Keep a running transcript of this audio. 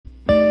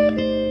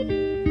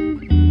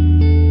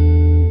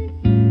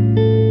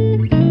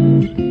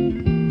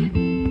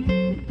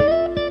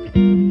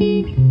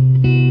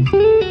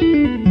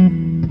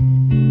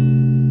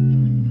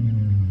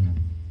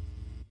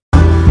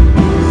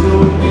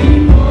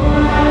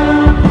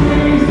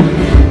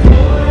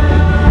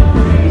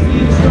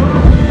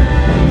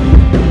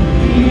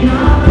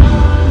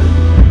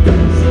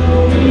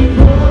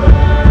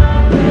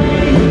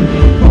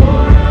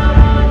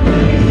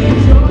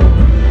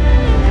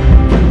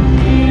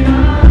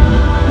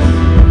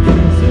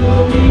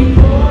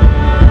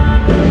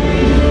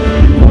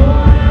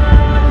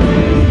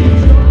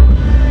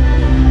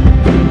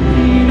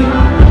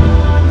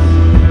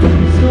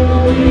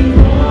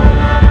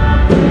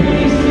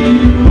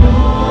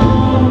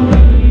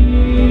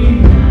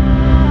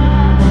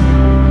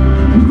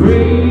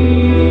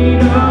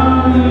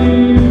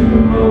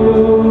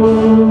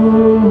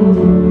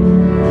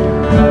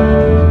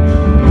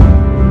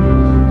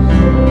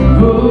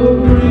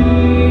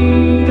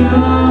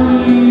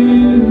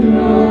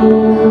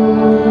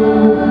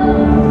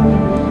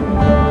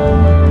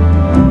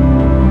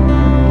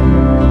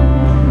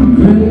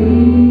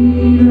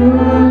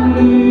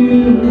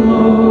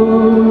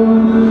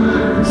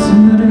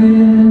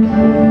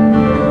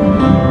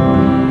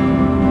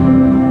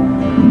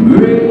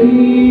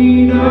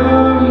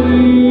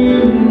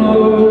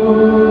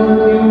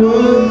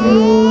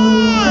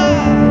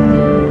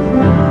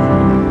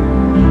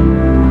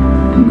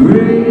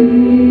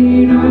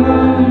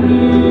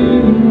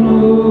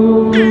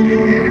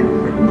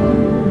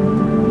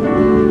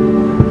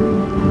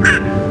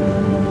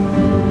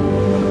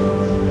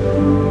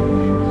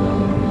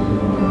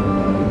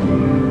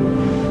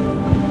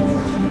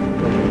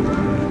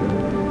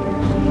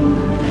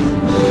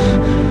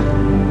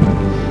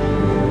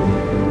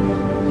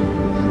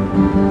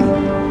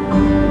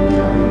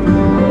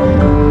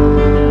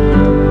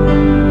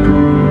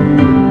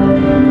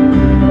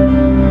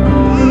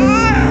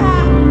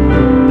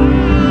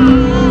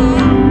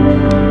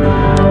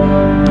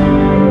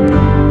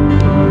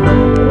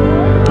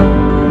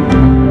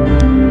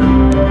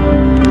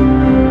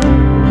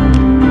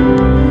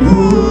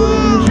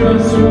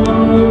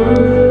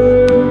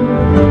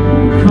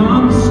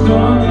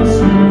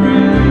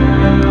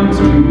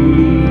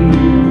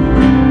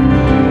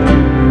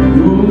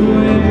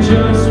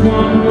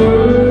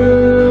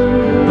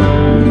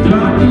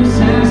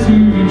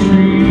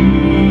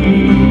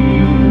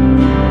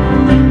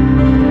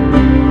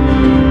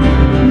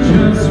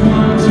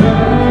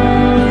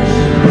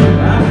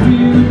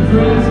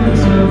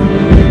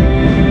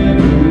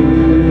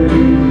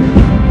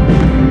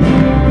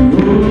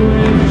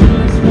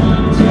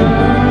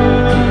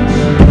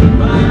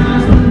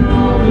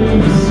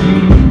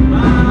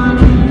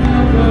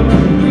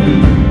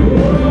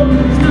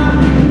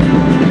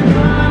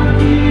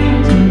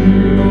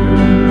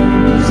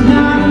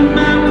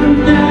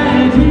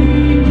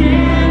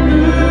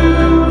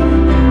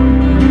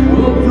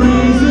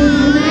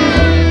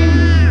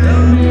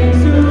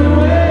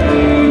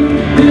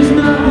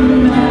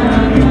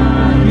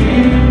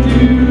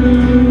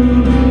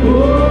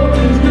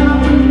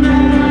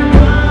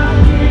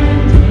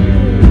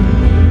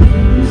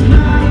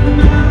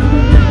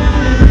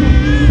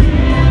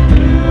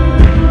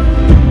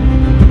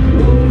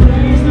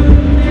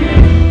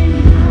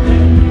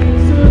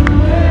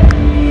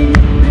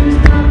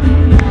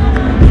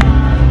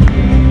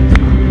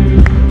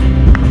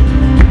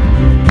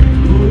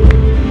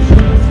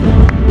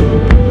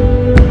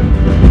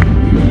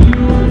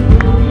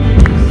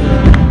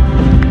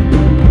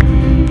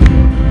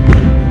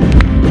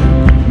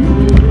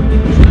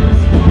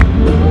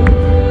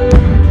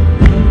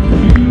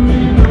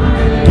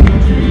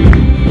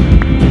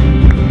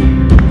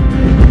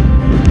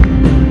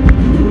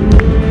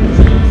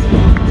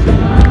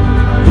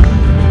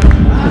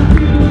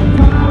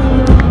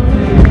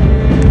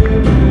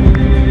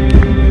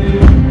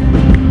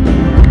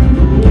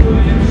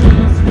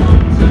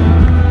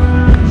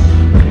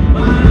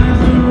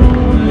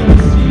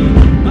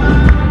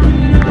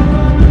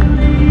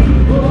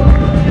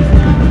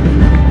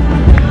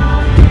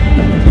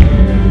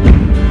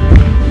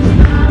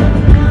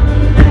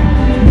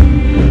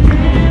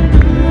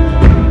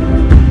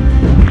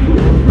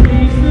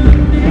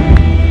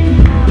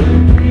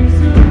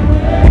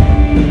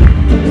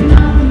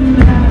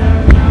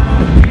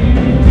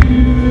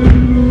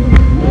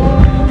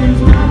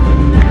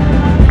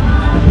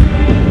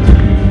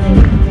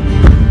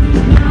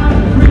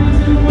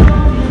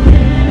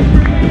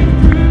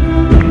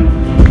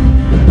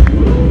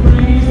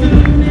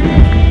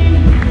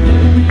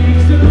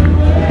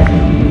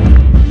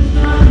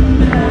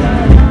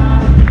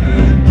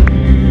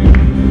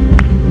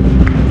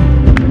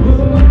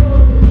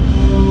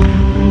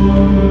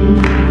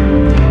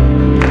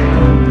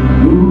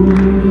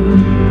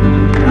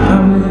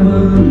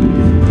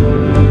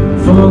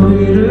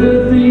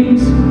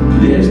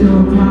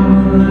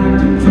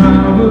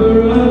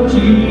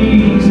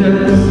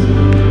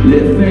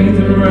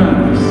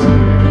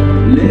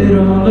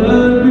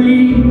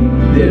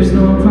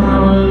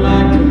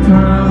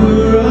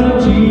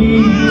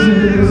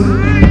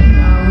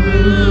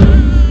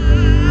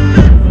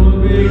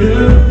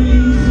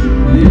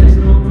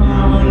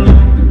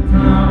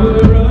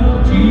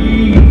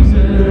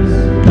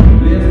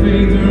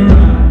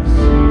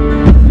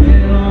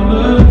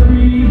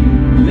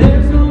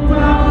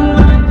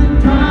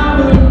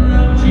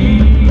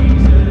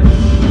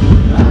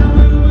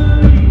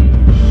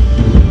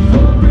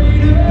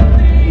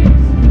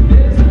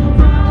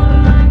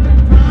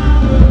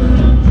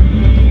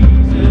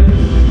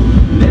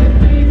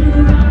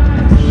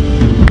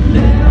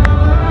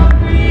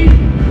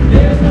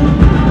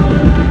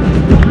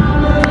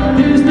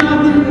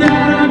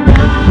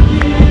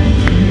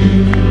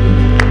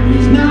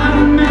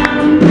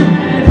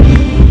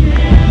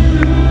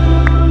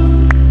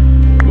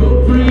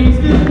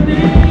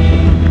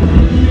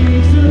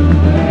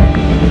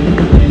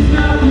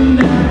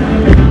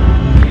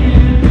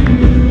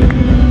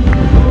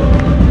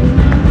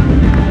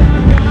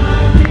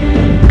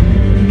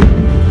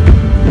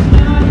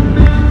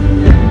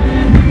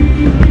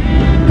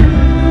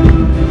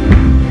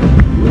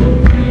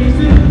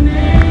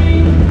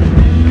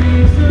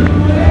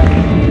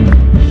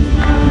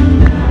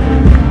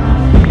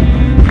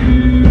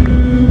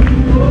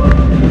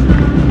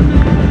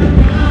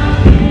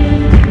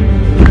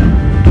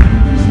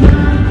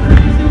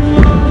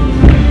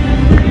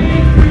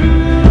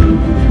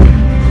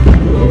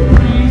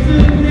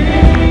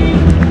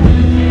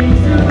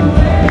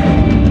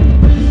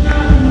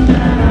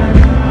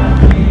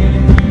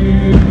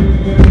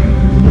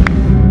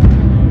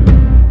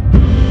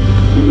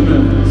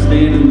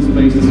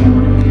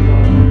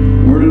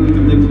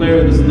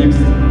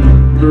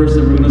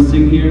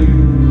sing here.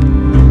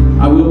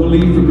 I will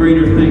believe for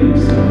greater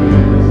things.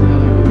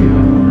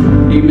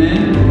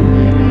 Amen.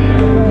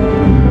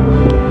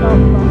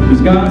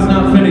 Because God's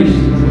not finished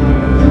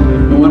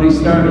in what He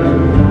started.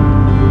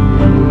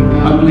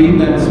 I believe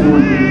that this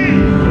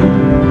morning.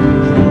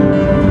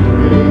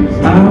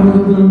 I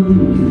will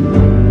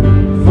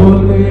believe for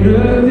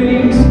greater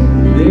things.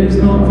 There's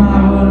no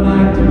power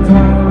like the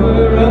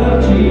power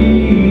of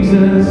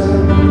Jesus.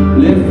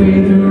 Let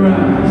faith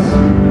arise.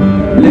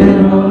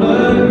 Let all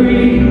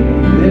agree.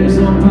 There's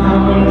no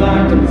power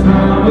like the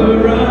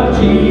power of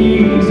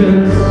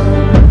Jesus.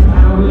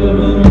 I will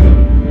believe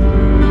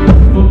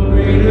for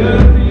greater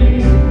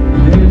things.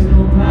 There's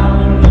no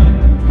power like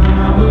the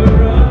power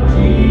of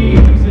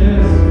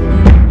Jesus.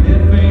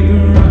 Let faith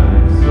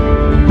arise.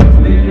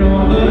 Let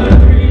all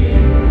agree.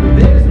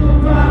 There's no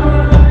power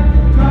like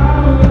the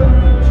power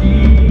of Jesus.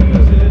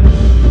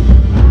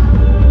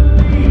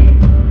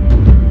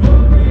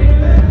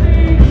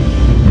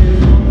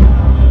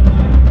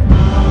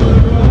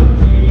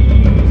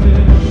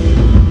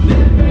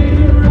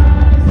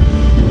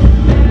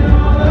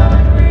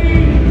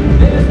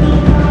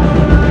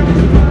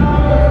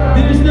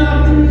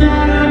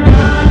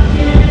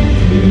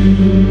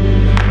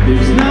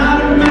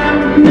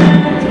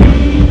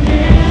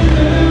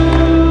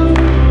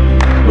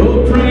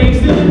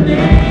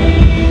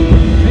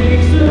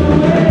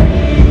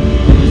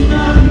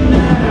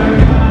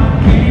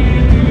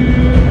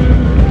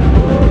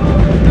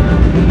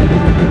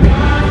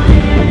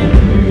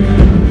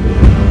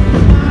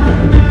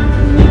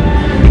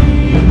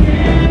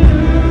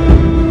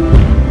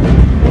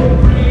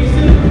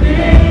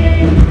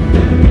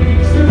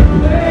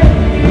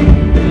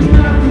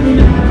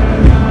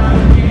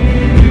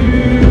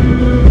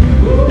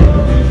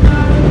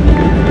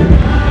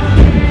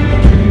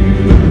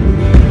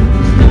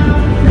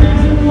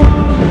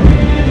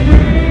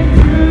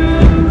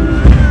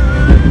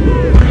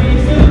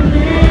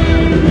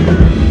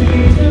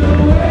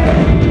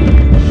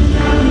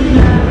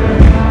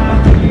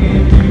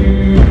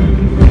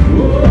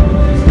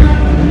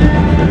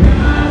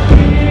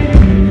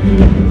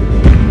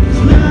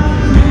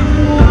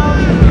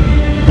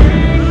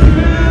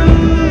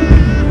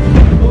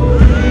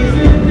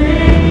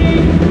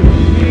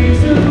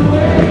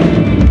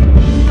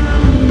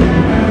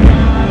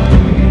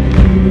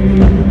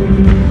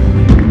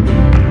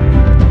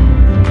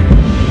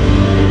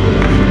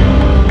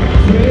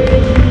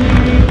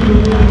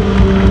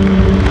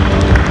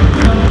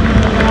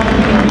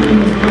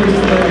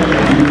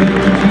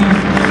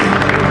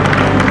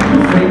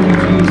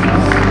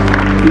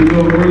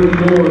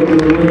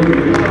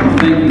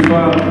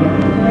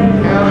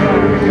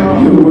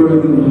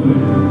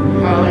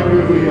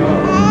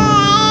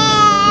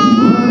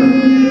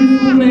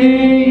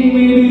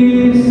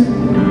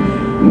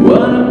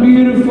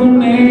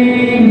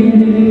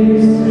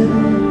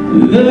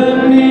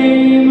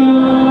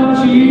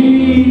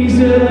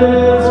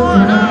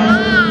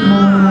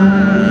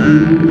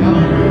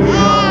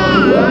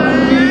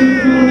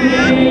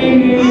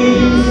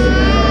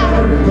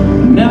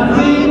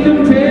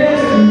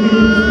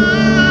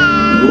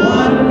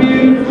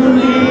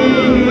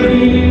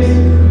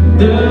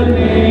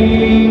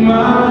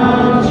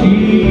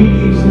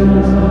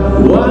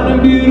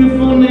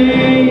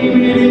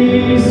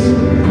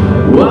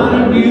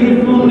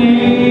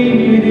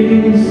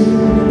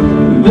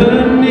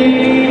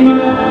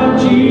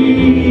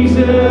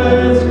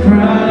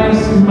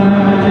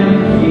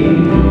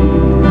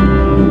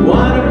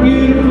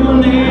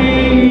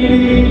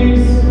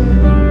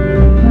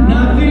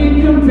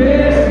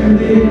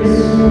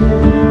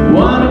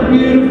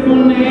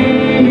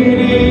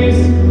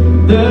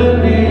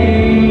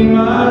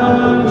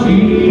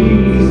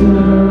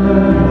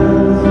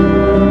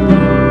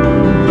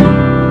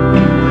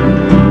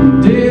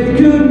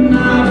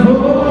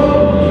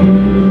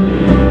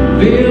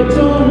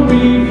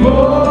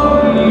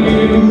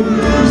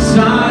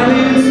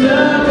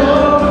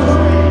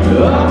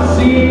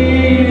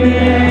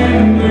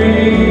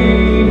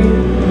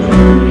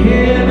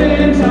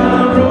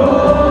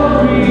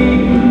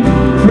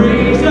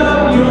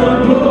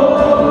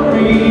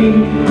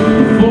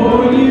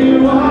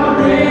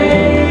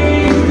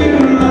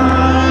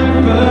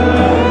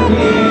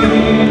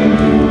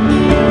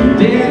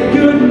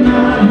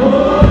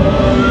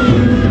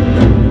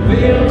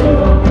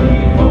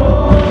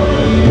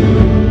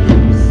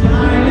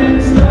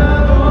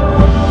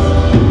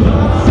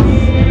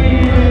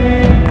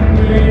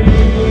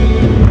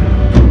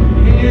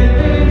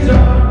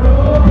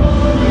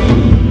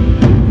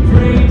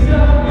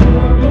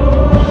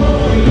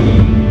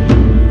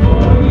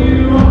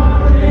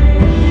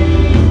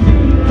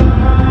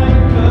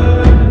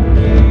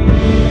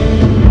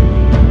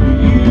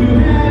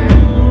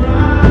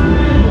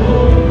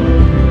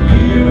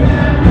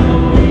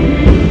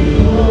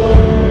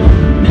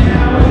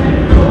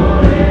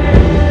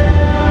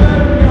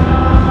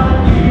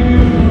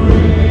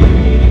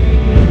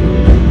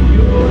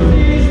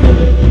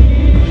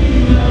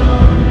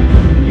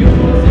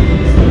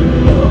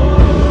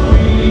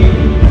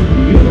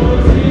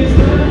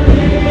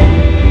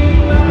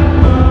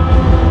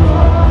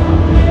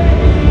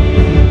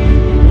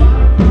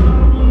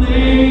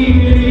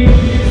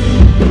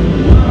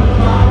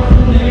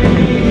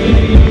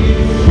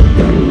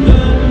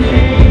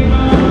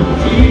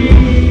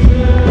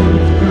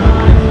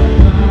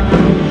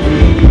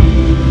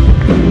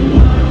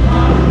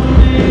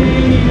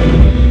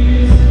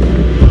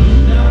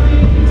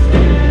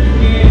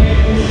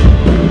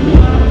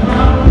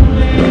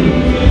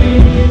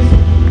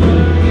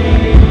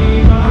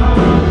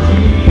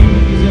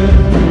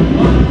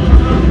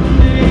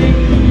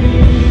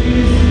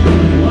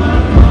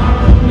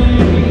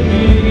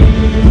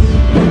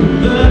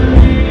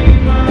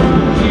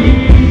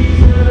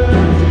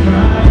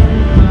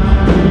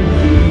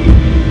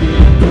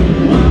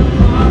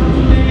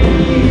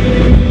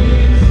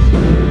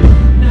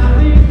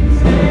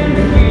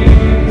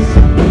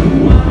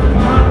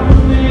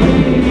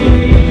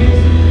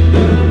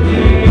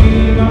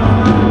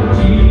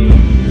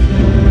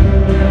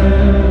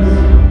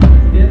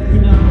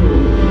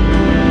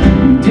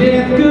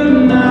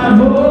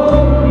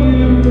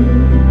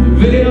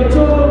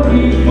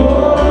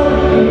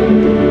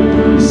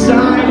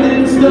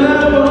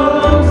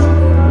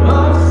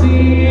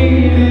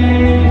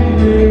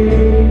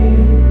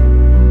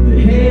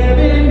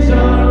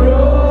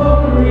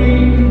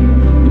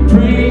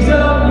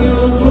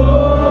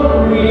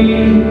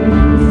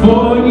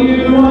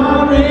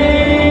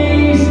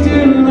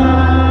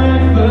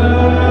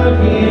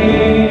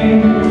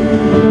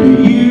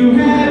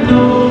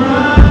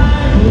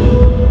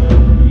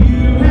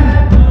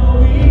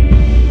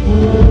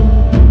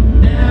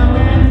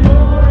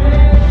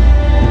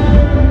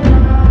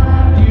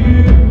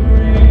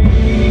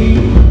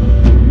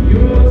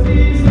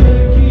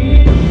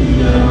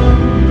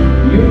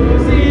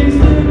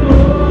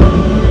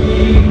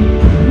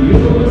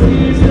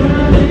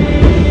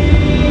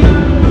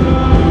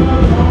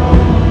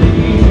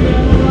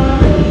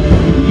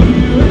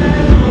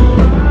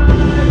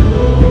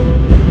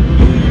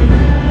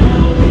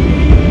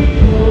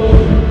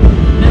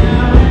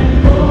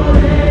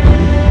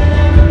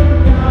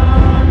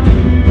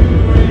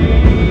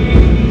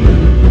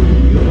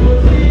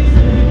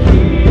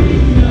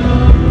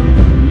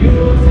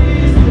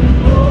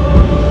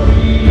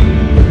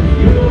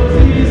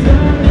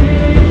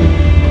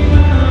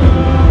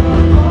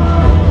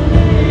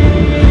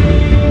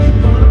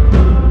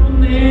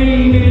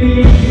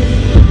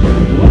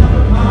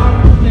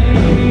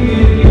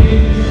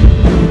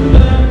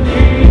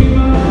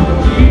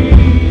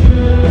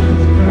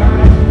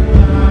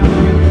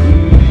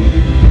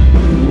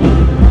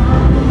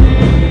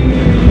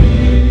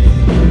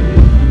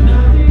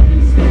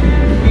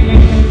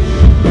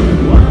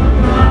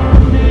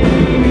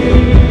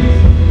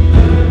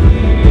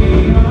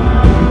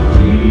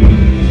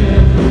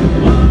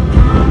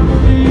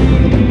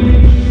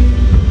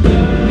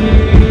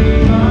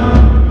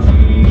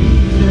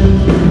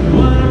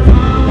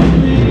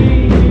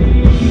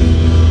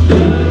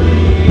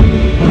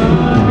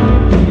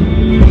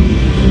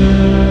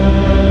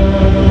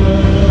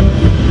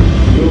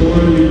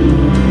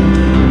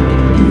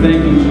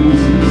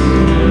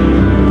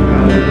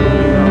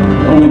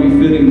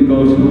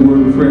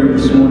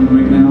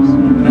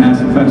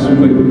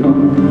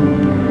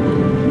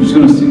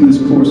 sing this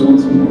chorus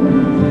once more.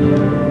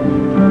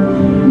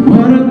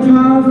 What a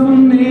powerful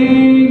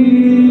name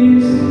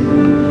it is.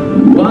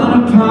 What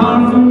a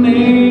powerful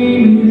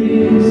name it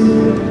is.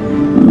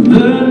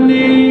 The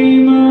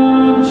name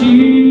of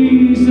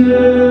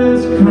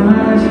Jesus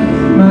Christ,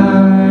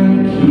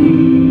 my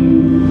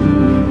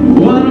King.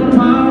 What a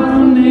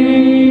powerful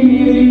name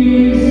it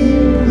is.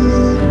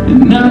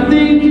 And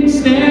nothing can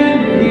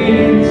stand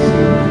against.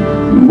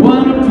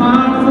 What a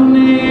powerful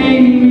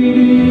name it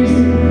is.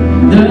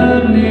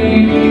 The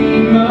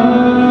name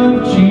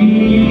of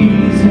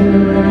Jesus.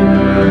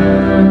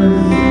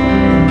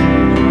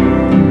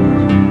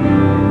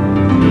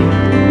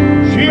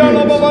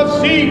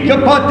 Shialababasika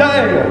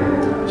Pataya.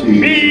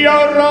 Mia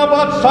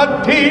Rabat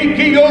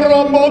Satiki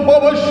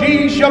Yoromobashi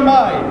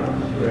Shamai.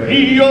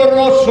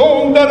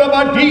 Iyorosonda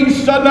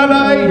Rabadisa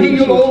Nanai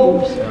Hilo.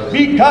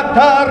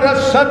 Mikatara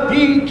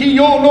Satiki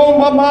Yono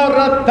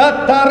Mamara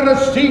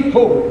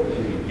Tatarasiko.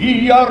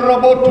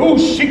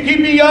 Iyarabotusiki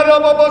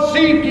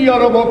Biyarababasiki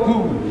Yaraboku.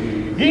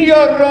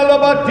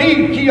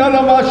 Iyaralabatiki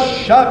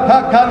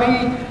Yaramashatakani.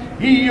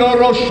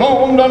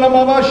 Iyoroshonda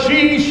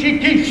Namashi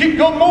Shiki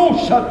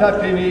Shikomusa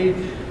Tatini.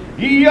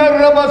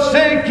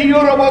 Iyarabaseki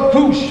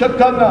Yorabakusha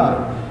Kana.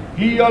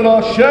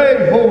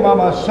 Iyalasheho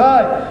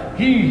Mamasai.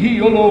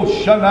 Hiolo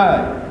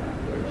Shanai.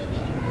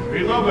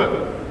 Beloved,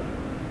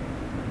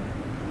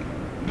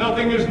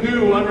 nothing is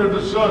new under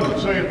the sun,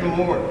 saith the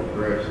Lord.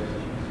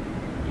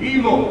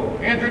 Evil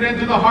entered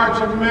into the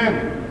hearts of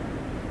men.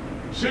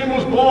 Sin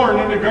was born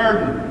in the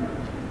garden.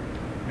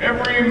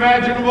 Every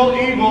imaginable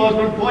evil has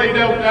been played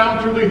out down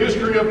through the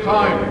history of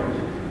time.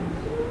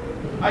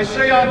 I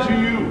say unto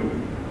you,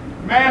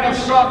 man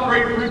has sought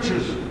great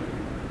riches.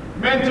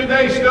 Men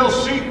today still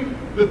seek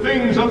the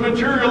things of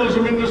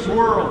materialism in this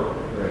world.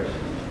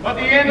 But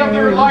the end of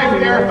their life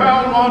they are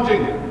found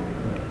wanting.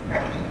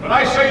 But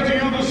I say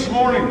to you this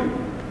morning,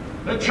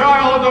 the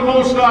child of the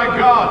Most High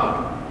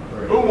God,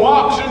 who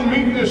walks in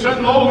meekness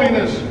and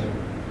lowliness,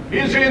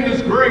 his end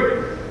is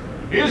great,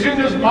 his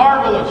end is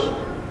marvelous.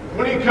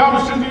 When he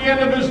comes to the end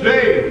of his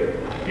day,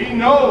 he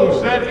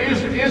knows that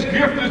his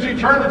gift is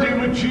eternity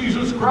with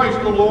Jesus Christ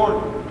the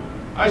Lord.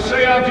 I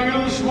say unto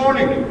you this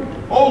morning,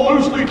 hold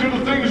loosely to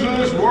the things of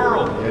this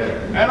world,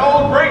 and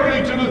hold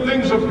greatly to the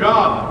things of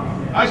God.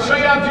 I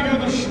say unto you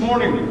this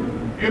morning,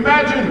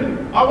 imagine,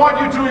 I want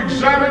you to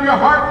examine your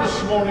heart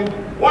this morning.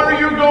 What are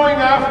you going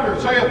after,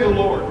 saith the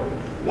Lord?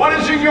 What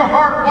is in your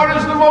heart? What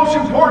is the most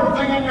important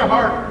thing in your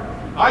heart?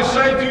 I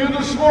say to you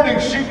this morning,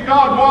 seek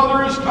God while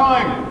there is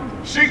time.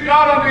 Seek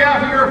God on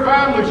behalf of your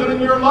families and in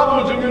your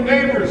loved ones and your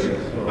neighbors.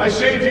 I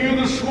say to you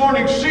this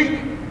morning,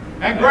 seek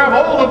and grab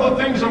hold of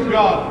the things of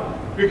God,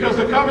 because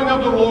the coming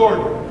of the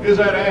Lord is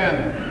at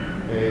hand.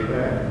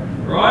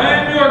 Amen. For I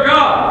am your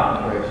God.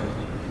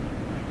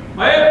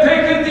 I have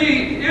taken the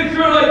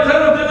Israelites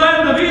out of the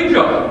land of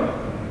Egypt.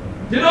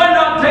 Did I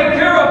not take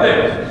care of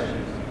them?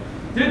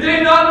 Did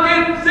they not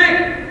get sick,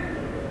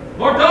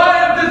 or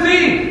die of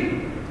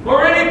disease,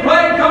 or any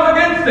plague come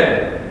against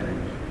them?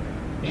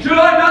 Should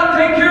I not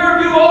take care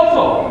of you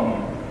also?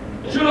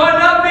 Should I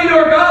not be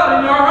your God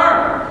in your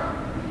heart?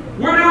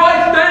 Where do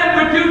I stand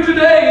with you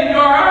today in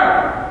your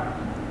heart?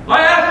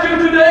 I ask you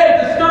today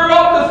to stir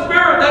up the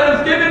spirit that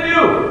is given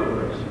you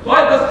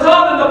by the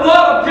Son and the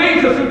blood of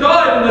Jesus who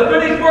died and the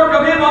finished work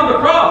of him on the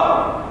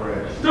cross.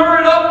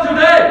 Stir it up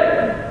today.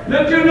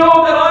 Let you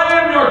know that I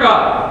am your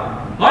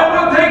God. I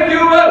will take you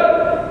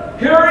out.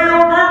 Carry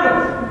your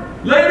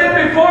burdens. Lay them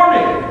before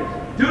me.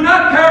 Do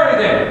not carry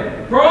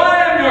them, for I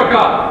am your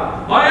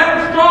God. I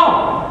am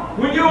strong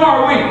when you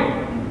are weak.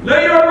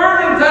 Lay your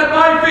burdens at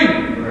my feet.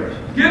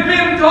 Give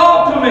them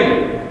all to me.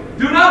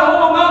 Do not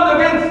hold on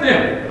against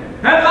them.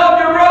 And love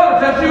your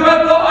brothers as you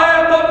have I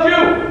have loved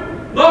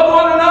you. Love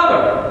one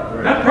another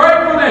and pray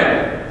for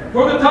them,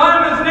 for the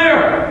time is near,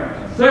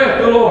 saith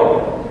the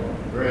Lord.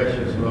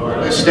 Gracious Lord.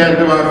 Let's stand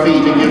to our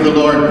feet and give the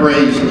Lord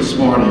praise this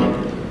morning.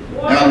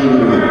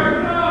 Hallelujah.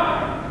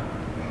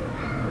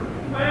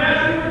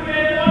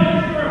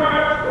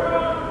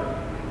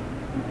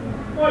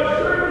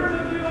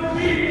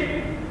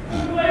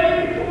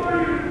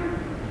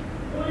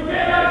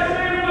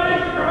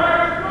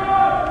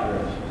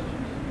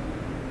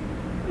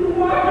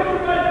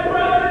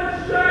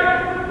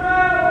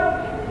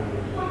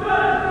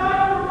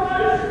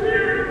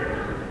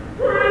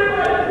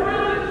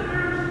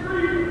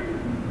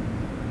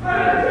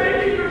 I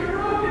take your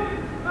broken,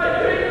 I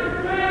take your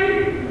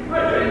pain, I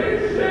take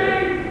your shame.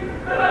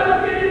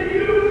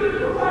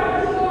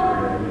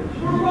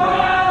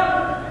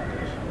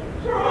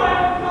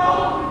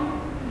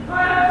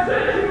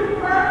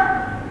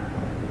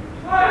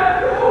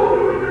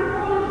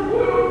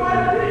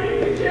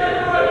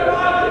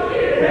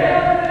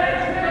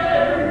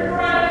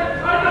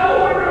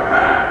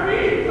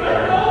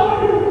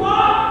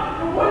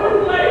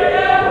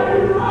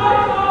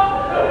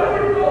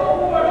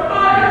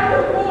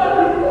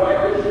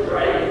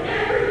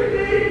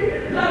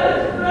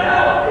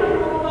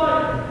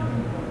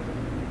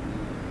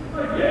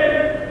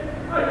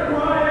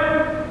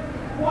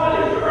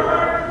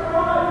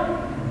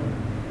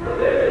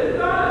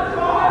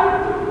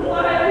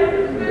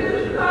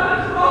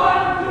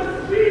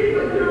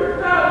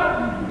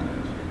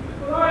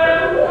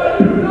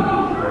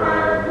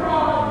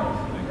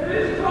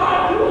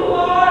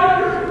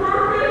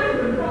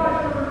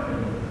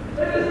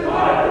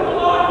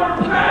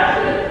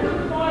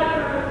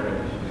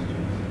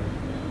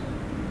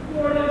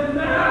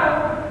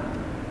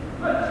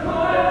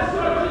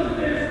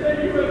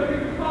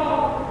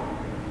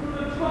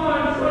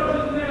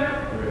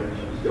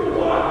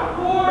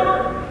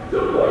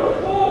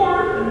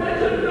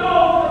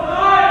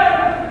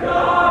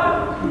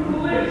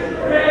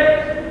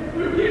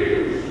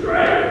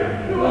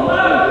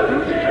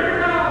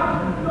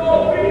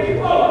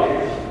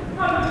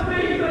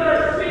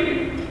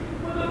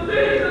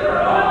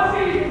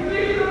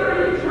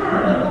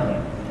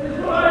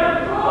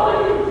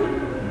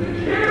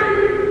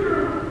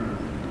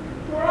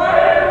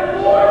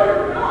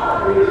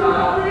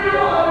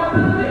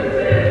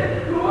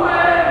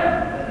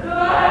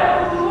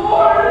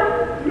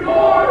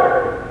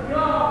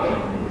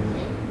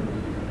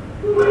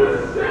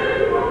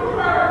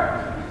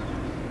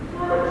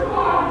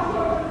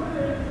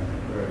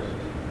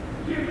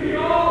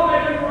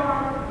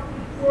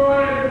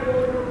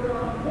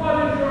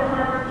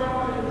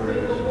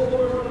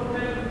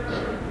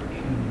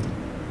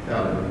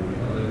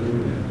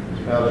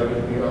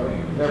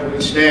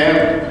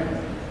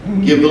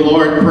 Stand. Give the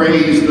Lord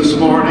praise this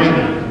morning.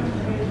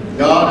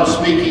 God is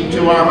speaking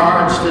to our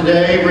hearts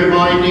today,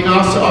 reminding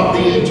us of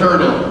the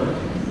eternal.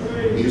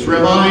 He's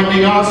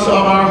reminding us of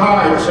our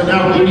hearts and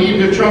how we need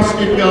to trust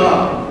in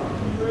God.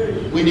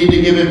 We need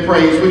to give Him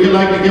praise. Would you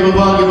like to give a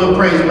volume of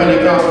praise,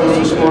 Pentecostals,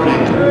 this morning?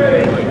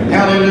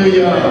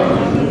 Hallelujah.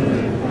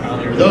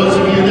 For those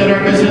of you that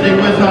are visiting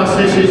with us,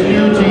 this is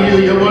new to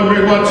you. You're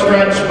wondering what's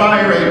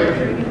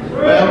transpiring.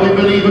 Well, we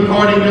believe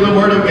according to the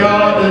Word of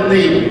God that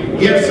the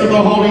gifts of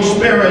the Holy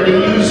Spirit, He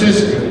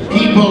uses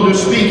people to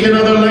speak in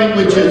other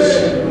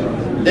languages,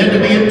 then to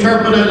be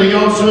interpreted. He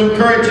also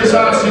encourages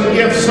us in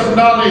gifts of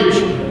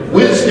knowledge,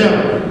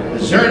 wisdom,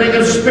 discerning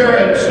of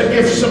spirits, the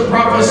gifts of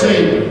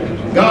prophecy.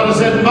 God is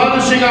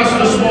admonishing us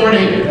this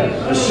morning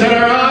to set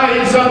our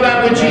eyes on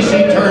that which is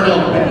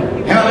eternal.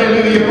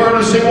 Hallelujah. We're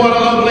to sing what a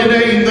lovely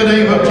name, the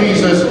name of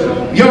Jesus.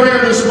 You're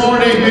here this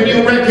morning and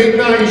you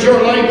recognize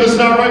your life is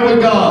not right with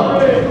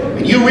God.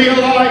 And you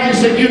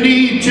realize that you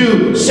need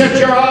to set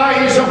your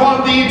eyes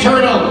upon the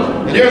eternal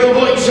and hear the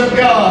voice of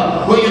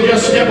God. Will you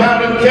just step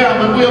out and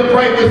come and we'll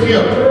pray with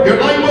you. Your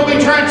life will be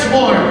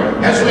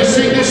transformed as we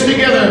sing this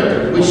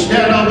together. We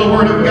stand on the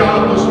Word of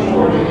God this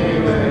morning.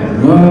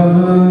 Amen. What a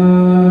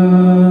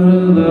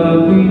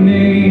lovely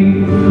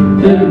name,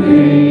 the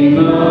name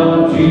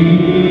of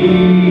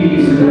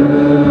Jesus,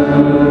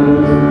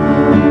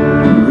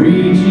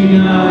 reaching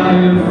high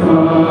and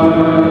far,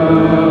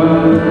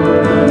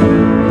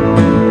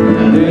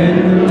 and then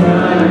the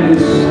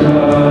brightest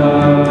star.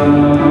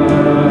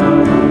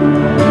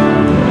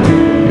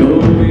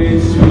 Oh,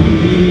 it's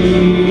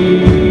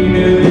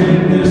sweeter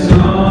than the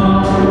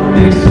song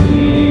they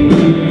sing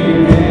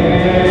in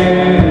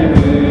heaven.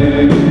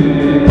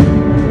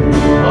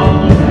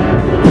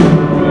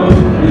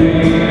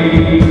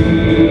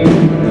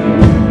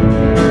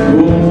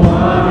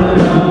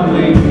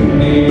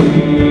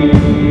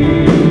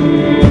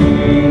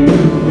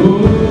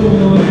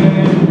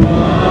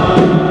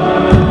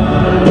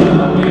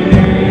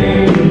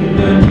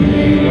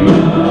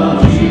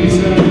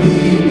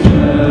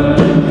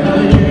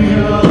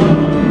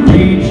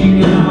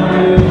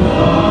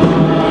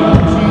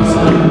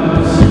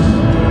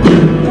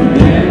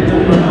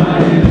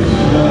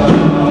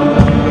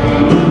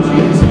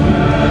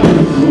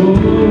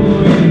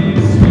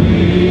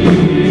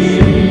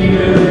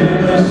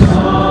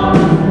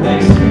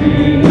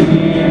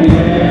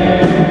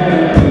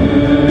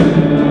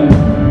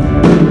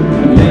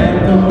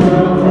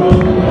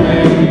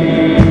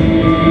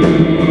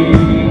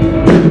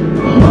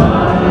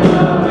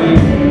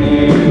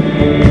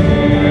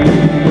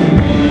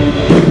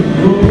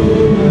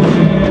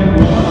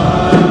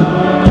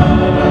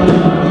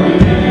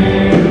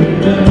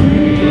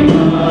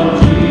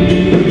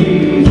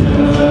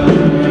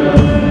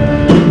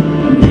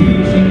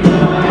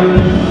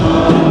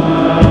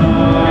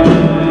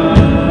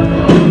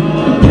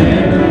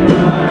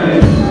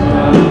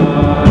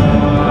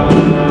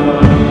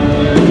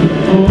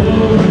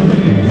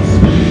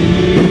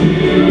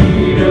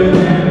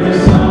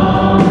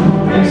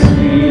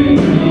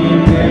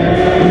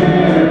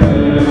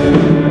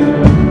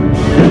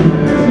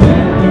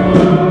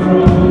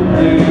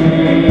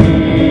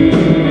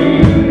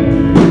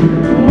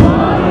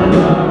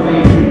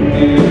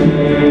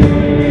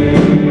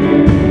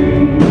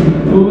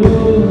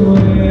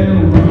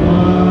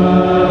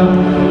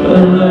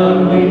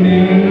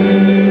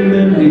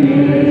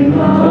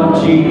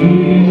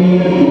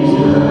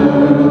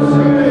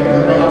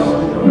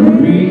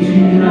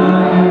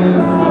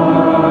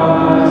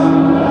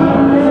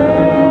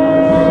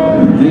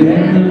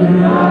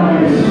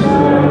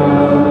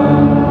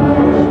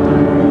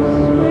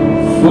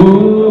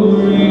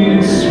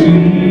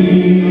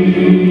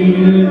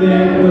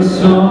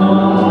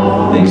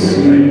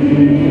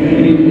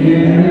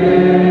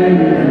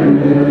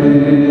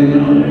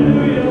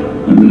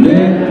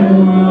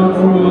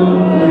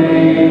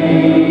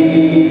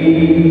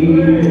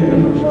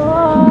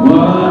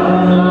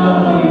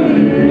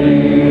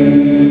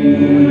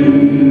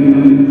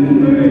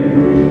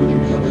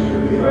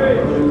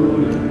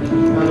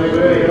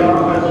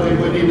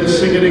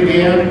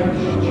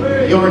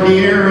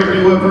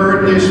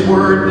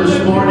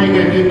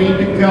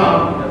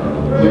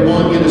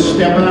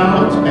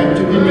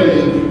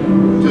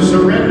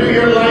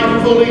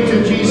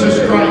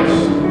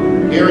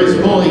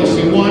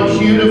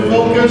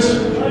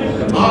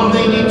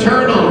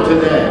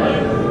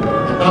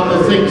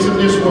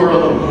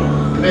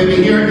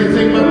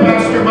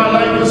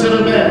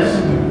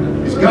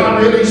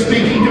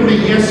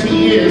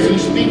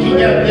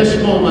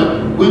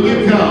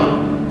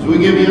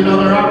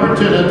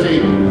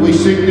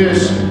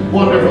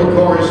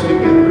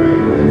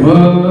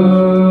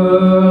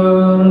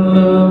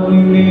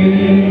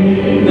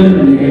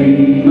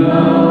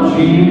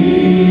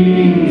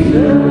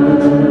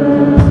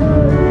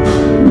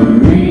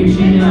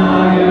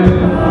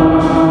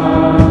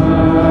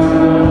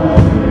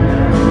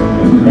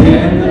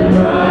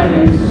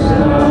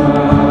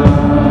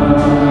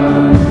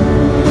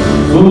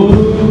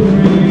 Oh,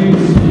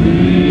 it's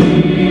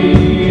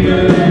sweeter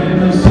than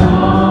the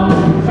song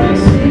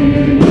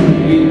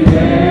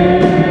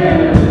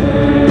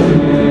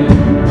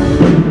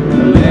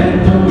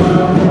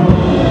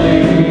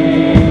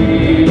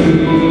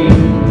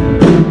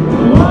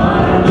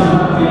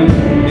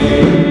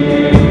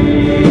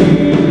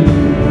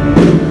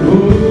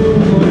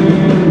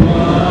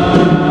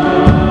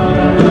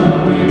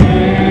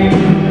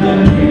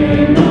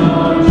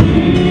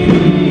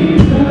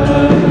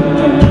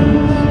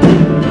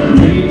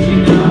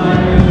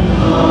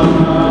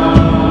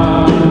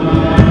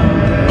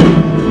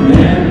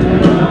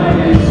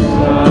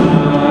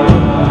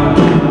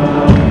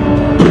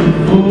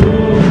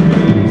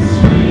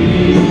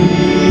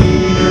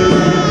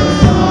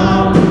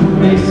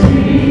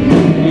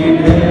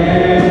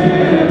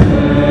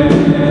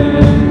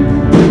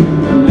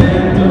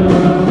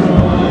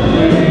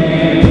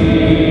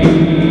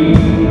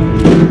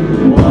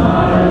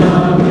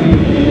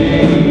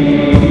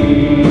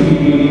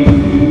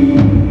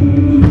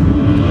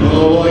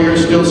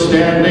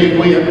today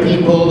we have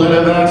people that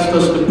have asked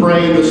us to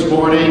pray this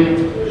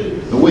morning.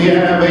 We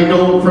have a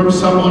note from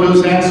someone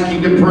who's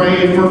asking to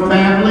pray for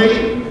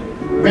family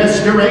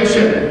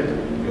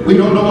restoration. We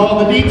don't know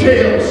all the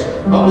details,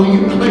 but will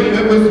you claim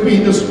it with me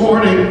this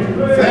morning?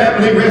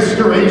 Family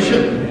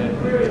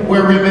restoration.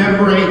 We're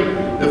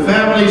remembering the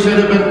families that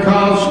have been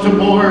caused to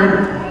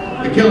mourn,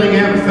 the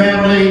Killingham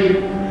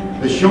family,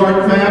 the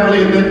Short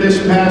family, and then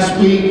this past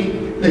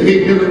week, the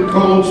Higdon and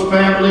Coles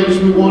families.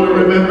 We want to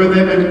remember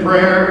them in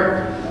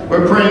prayer.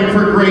 We're praying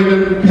for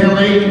Graydon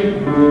Pelly,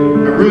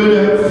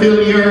 Aruda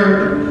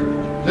Fillier,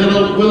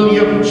 little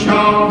William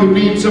Chalk, who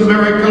needs a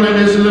miracle in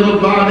his little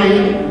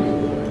body,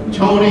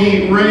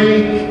 Tony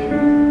Rake,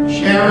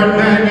 Sharon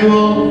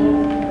Manuel,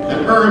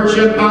 an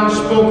urgent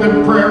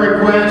unspoken prayer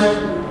request.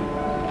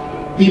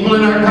 People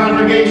in our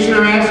congregation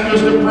are asking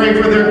us to pray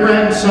for their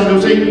grandson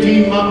who's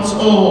 18 months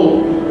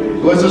old,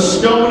 who has a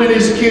stone in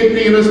his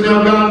kidney and has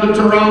now gone to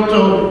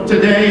Toronto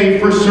today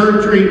for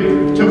surgery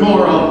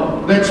tomorrow.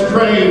 Let's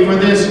pray for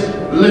this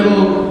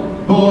little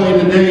boy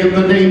today in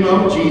the name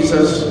of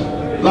Jesus.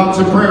 Lots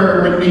of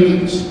prayer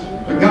needs,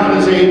 but God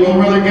is able.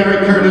 Brother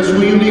Gary Curtis,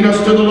 will you lead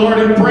us to the Lord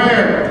in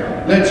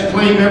prayer? Let's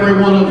claim every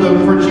one of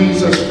them for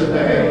Jesus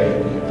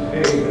today.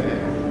 Amen.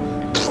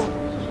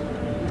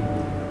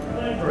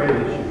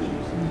 Praise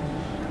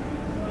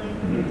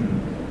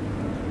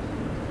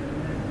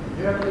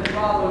you. Heavenly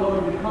Father,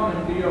 Lord, we come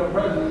into your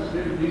presence,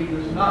 dear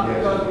Jesus, not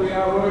because we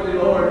are worthy,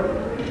 Lord,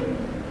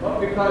 but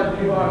because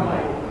you are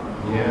mighty.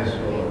 Yes,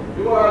 Lord.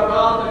 You are a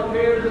God that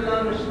cares and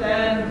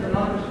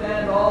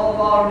understands all of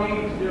our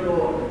needs, dear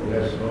Lord.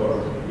 Yes,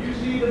 Lord. You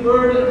see the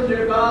burdens,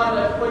 dear God,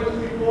 that's placed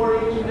before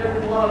each and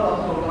every one of us,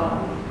 oh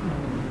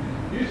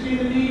God. You see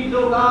the needs,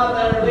 oh God,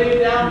 that are laid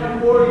down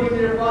before you,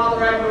 dear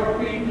Father, at your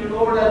feet, dear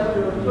Lord, as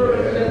your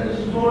servant said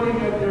this morning,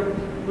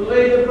 to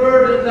lay the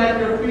burdens at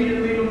your feet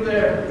and leave them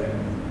there.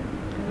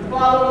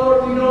 Father,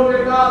 Lord, we know,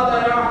 dear God,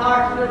 that our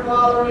hearts, dear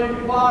Father, may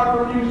be far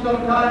from you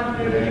sometimes,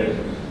 dear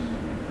Jesus.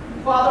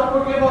 Father,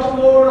 forgive us,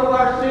 Lord, of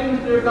our sins,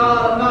 dear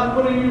God, of not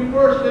putting you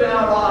first in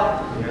our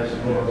lives.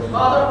 Yes, Lord.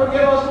 Father,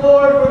 forgive us,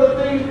 Lord, for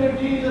the things, dear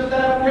Jesus,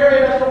 that have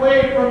carried us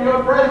away from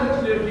your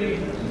presence, dear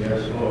Jesus.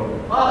 Yes,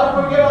 Lord.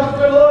 Father, forgive us,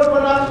 dear Lord, for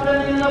not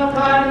spending enough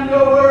time in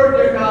your word,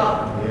 dear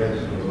God.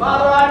 Yes, Lord.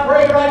 Father, I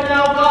pray right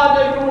now, God,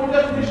 that you will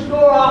just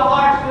restore our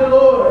hearts, dear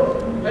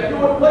Lord. That you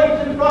would place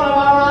in front of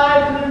our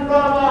eyes and in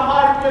front of our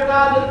hearts, dear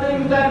God, the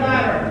things that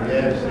matter.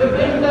 Yes. The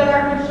things that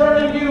are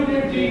concerning you,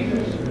 dear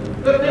Jesus.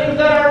 The things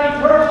that are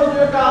eternal,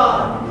 dear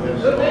God.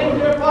 Yes. The things,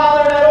 dear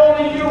Father, that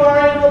only you are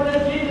able,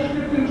 dear Jesus,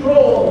 to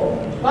control.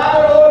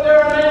 Father, Lord,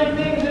 there are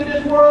many things in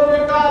this world,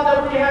 dear God,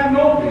 that we have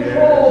no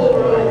control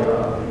over,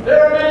 Lord.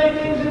 There are many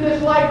things in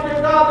this life,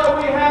 dear God, that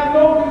we have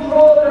no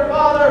control, dear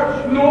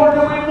Father, nor do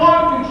we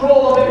want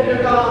control of it,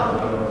 dear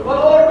God. But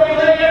Lord, we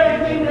lay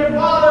everything, dear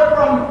Father,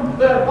 from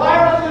the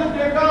viruses,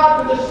 dear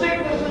God, to the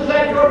sicknesses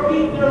at your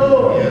feet, dear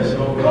Lord. Yes,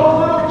 oh God. Those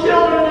little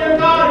children, dear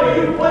God,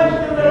 who you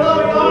placed in their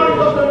loving arms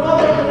of their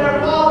mothers and their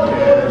fathers,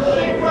 Lord, are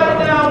sick right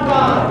now,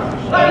 God.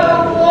 That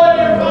little boy,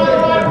 dear Father,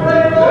 I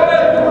pray, Lord,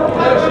 that you will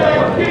touch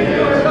that kid,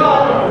 dear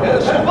God.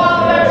 And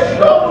Father, that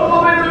stone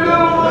will be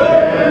removed,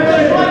 Lord.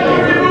 Just like you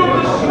removed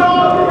the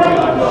stone from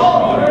the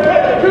altar,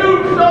 and the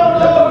tombstone,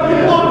 Lord, you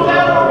want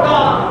that, oh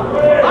God.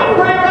 I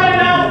pray right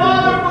now,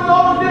 Father, for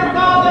those, dear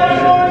God, that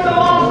are going the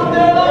loss of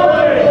their loved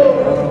ones,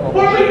 Lord.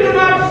 For we do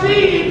not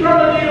see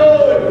eternity,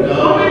 Lord.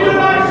 For we do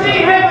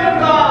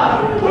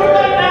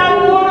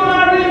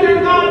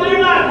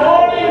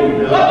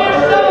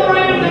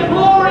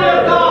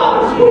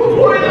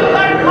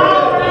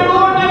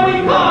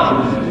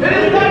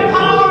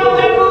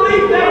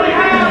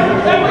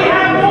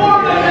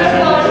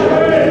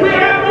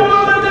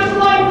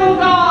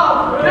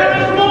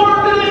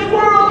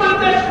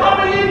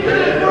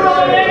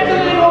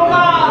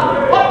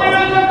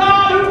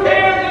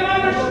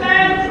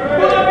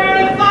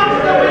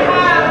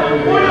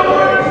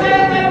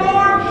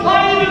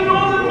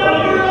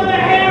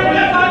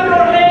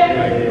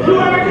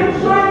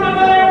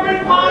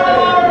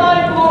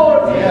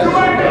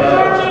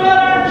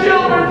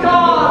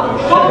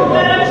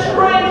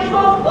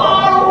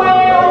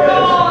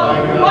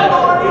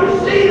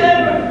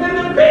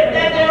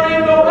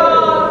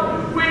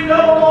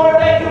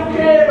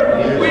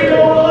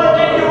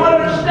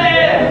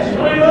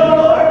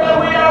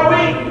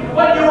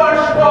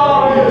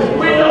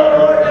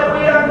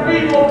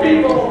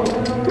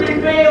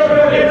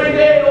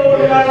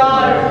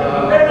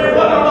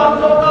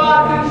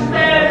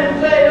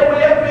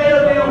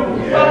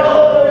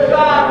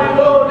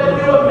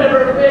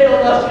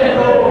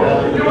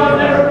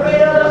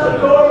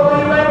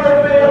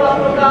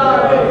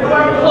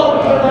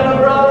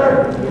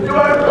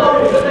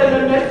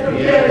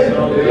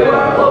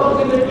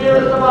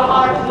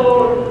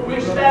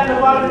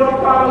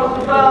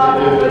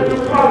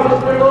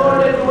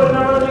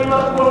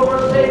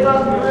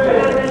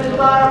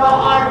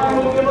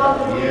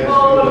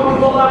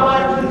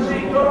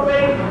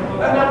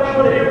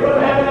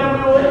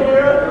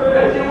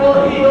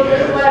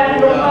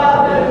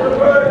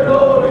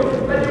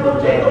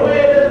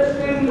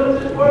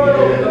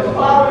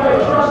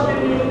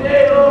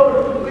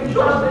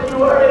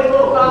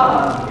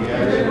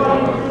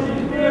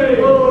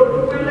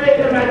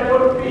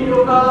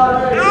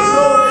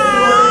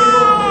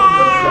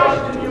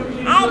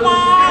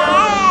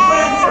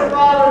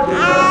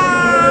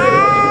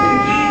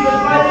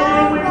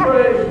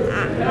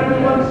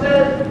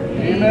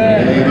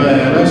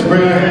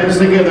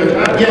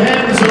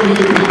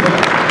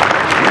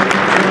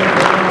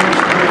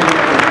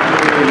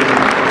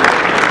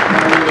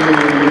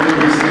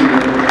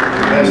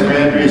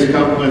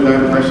with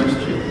our precious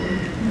children.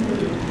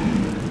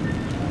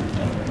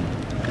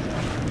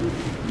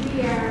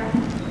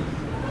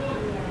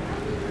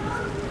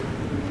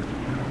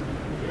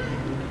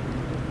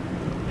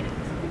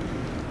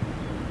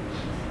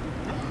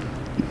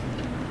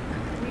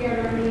 We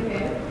are learning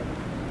about.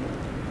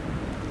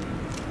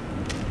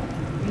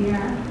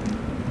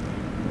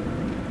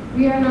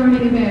 We are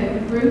learning about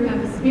the fruit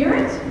of the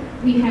Spirit.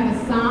 We have a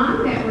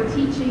song that we're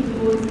teaching to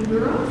boys and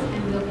girls,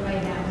 and we'll play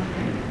that one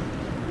now.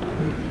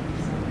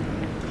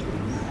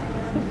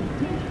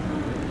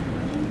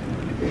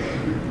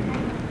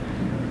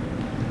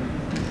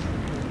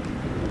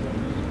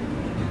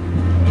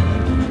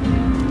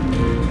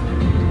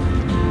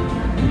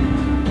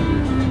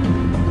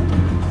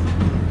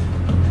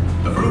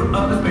 The fruit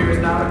of the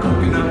Spirit's not a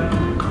coconut.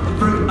 The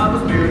fruit of the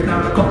Spirit's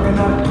not a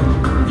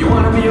coconut. You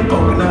want to be a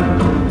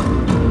coconut?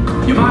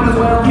 You might as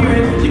well hear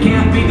it. You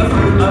can't beat the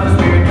fruit of the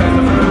Spirit, cause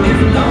the fruit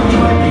is love,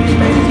 joy, peace,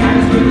 patience,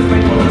 kindness, goodness,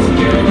 faithfulness, and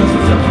gentleness,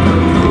 and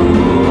self-control.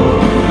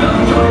 Love,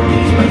 joy,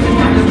 peace, patience,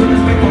 kindness,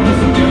 goodness, faithfulness,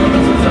 and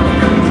gentleness, and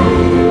self-control.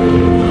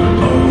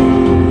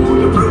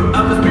 Oh, the fruit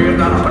of the Spirit's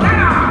not a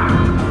banana.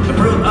 The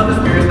fruit of the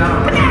Spirit's not a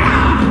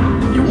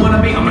banana. You want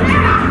to be a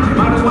banana? You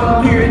might as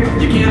well hear it.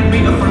 You can't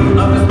beat the fruit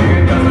of the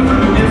Spirit, cause the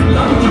fruit is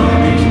love, joy,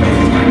 peace,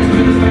 patience, kindness,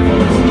 goodness,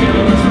 faithfulness, and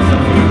gentleness, and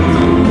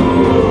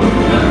self-control.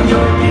 Love,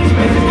 joy, peace,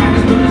 patience,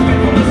 kindness, goodness,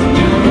 faithfulness, and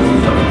gentleness, and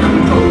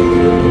self-control.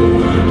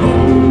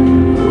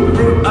 Oh, the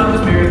fruit of the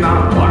Spirit's not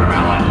a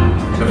watermelon.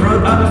 The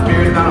fruit of the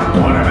Spirit's not a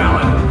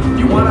watermelon.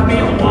 You want to be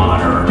a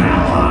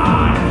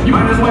watermelon? You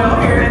might as well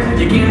hear it.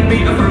 You can't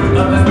beat the fruit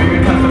of the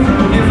Spirit, cause the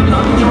fruit is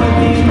love, joy,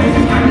 peace,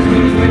 patience, kindness,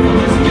 goodness,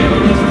 faithfulness, and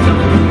gentleness, and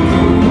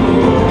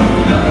self-control.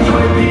 Love,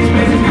 joy, peace,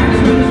 patience,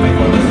 kindness, goodness,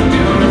 faithfulness, and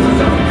gentleness, and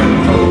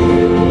self-control.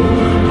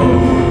 Oh,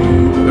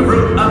 the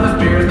fruit of the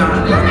Spirit's not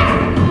a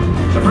lemon.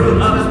 The fruit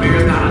of the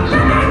Spirit's not a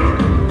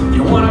lemon.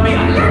 You want to be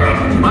a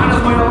lemon? You might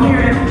as well hear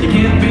it. You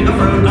can't beat the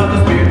fruit of the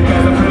Spirit,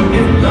 because the fruit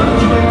is love,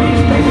 joy,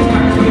 peace, patience,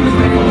 kindness, goodness,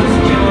 faithfulness,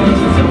 and gentleness,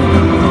 and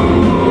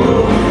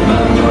self-control.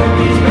 Love, joy,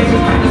 peace,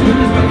 patience, kindness,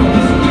 goodness,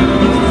 faithfulness, and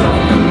gentleness, and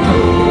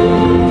self-control.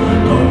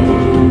 Oh,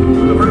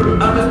 the fruit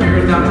of the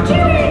Spirit's not a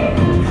cherry.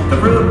 The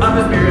fruit of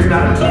the Spirit's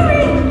not a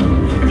cherry.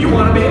 If you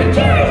want to be a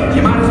cherry,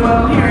 you might as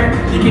well hear it.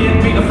 You can't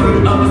beat the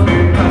fruit of the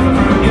Spirit, because the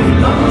fruit is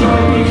love, joy,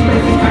 peace,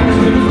 patience, kindness,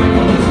 goodness,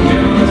 faithfulness, and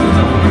gentleness, and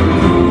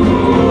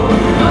self-control.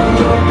 Love,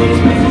 joy, peace,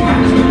 patience,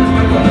 kindness, goodness,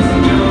 faithfulness,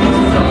 and gentleness,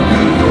 and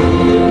self-control.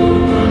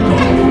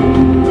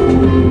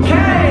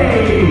 Okay!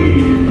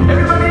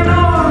 Everybody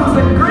knows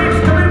that grapes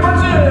come in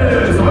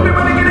bunches, so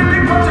everybody get in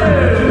big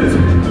bunches.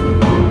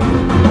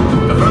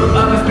 The fruit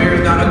of the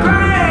Spirit's not a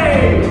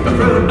grape. The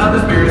fruit of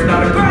the Spirit's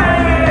not a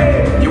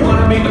grape. You want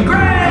to be a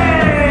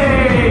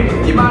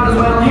grape? You might as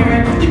well hear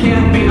it. You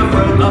can't beat the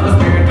fruit of the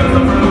Spirit, cause the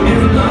fruit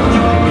is love,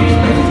 joy, peace,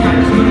 patience,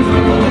 kindness, goodness,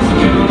 faithfulness, and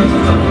gentleness,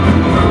 and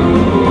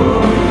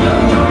self-control.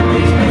 Love, joy,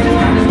 peace, patience,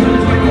 kindness,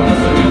 goodness,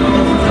 faithfulness, and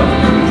gentleness, and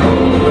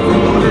self-control. The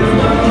fruit is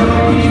love, joy,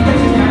 peace,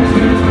 patience, kindness,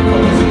 goodness,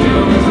 faithfulness, and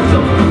gentleness, and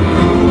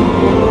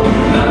self-control.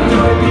 Love,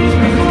 joy, peace,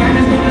 patience,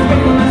 kindness, goodness,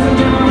 faithfulness, and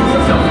gentleness,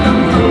 and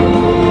self-control.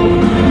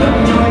 Love,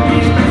 joy,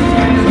 peace, patience,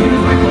 kindness,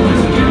 goodness,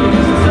 faithfulness, and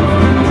gentleness, and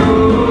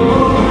self-control.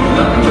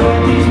 Love, joy,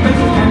 peace,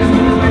 patience, kindness,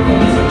 goodness,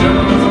 faithfulness, and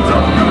gentleness, and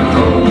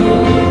self-control.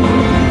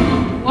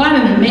 What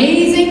an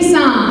amazing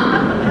song.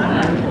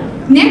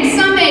 Next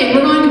Sunday,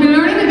 we're going to be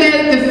learning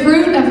about the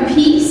fruit of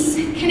peace.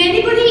 Can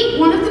anybody,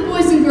 one of the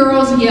boys and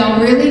girls,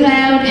 yell really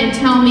loud and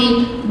tell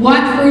me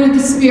what fruit of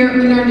the Spirit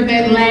we learned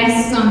about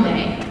last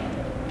Sunday?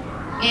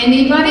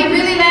 Anybody?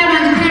 Really loud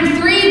on the count of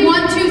 3.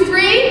 1, 2,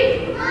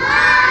 3.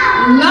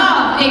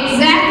 Love,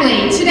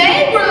 exactly.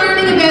 Today we're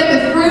learning about the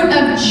fruit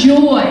of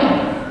joy.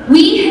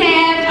 We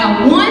have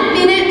a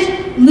 1-minute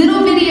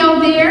little video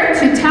there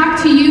to talk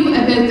to you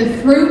about the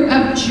fruit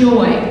of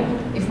joy.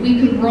 If we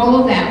could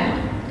roll that one.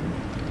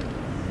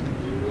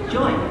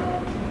 Joy.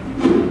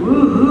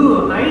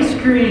 Woohoo, ice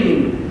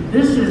cream.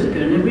 This is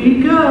gonna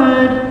be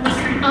good.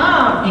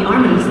 Oh, hey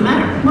Armin, what's the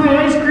matter?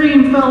 My ice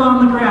cream fell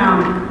on the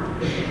ground.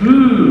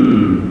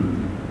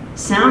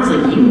 Sounds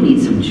like you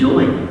need some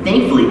joy.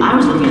 Thankfully, I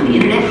was looking on the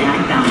internet and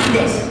I found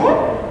this.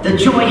 The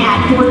Joy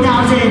Hat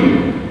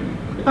 4000.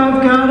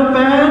 I've got a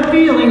bad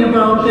feeling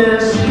about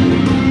this.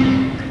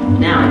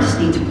 Now I just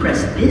need to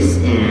press this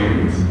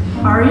and...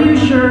 Are you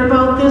sure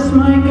about this,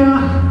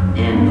 Micah?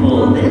 And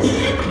pull this.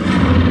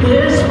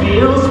 This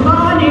feels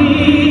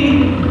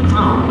funny.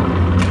 Oh.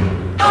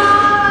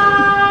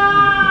 Ah!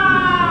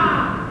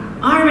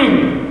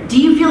 Armin, do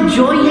you feel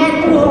joy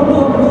yet? Whoa,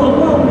 whoa, whoa,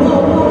 whoa,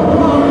 whoa, whoa,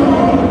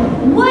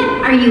 whoa. What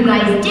are you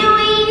guys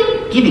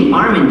doing? Giving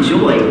Armin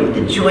joy with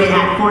the Joy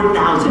Hat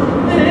 4000.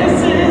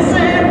 This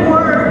isn't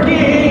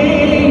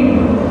working.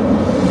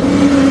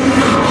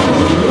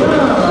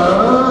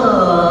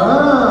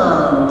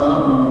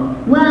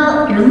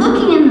 Well, you're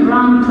looking in the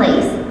wrong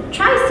place.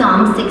 Try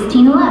Psalm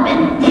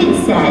 16:11. It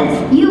says,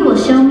 "You will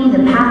show me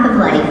the path of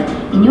life.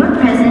 In your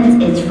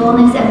presence is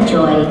fullness of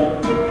joy."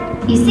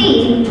 You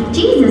see,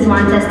 Jesus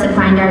wants us to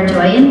find our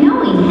joy in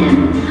knowing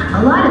Him.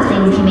 A lot of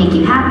things can make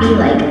you happy,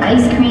 like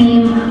ice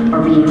cream, or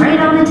being right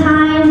all the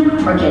time,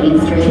 or or getting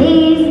straight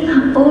A's,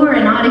 or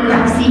an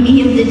autographed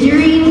CD of the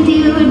Dream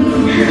Dude,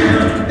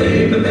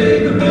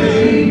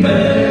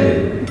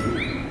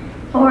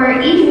 or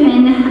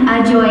even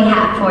a Joy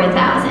Hat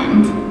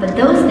 4000. But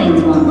those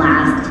things won't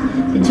last.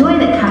 The joy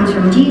that comes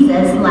from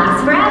Jesus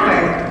lasts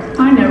forever.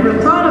 I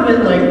never thought of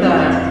it like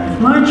that. If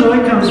my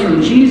joy comes from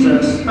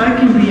Jesus, I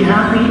can be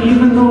happy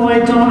even though I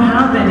don't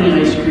have any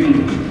ice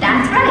cream.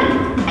 That's right.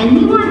 And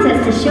he wants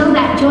us to show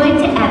that joy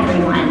to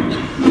everyone.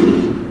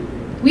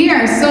 We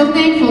are so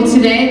thankful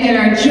today that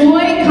our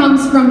joy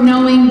comes from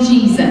knowing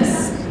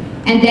Jesus.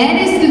 And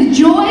that is the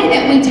joy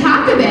that we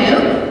talk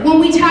about when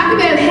we talk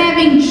about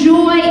having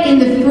joy in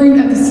the fruit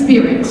of the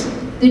Spirit.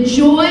 The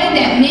joy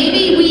that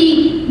maybe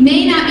we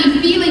may not be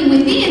feeling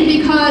within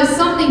because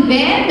something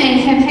bad may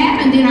have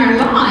happened in our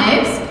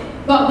lives,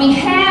 but we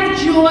have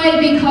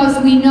joy because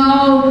we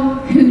know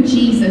who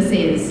Jesus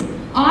is.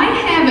 I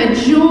have a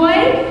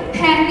joy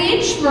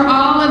package for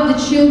all of the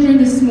children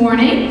this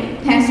morning.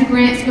 Pastor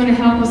Grant's going to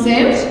help us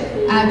out.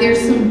 There's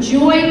some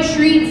joy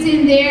treats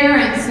in there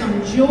and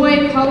some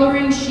joy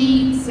coloring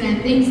sheets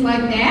and things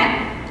like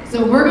that.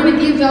 So we're going to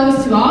give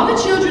those to all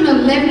the children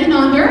 11 and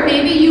under.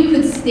 Maybe you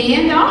could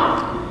stand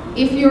up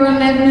if you're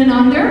 11 and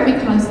under,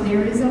 because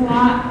there is a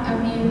lot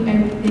of you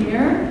out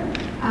there.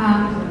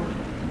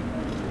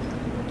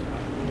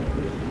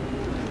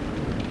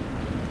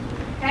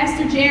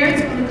 Pastor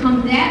Jared's going to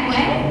come that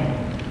way,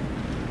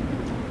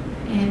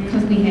 and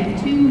because we have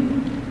two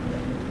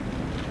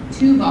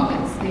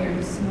buckets there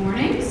this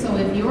morning. So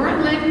if you're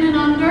 11 and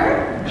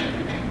under,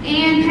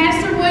 and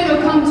Pastor Boyd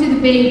will come to the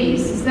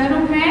babies. Is that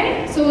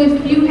okay? So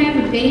if you have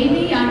a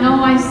baby, I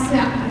know I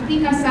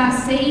think I saw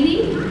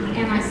Sadie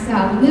and I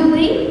saw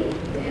Lily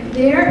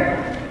there.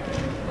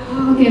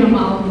 I'll get them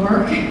all to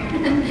work.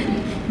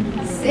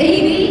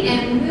 Sadie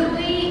and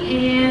Lily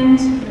and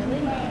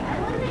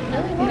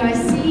did I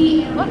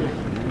see?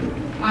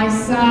 I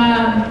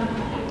saw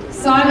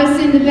Silas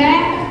in the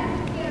back.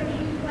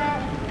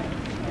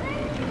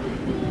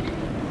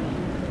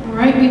 All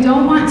right, we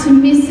don't want to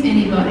miss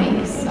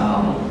anybody,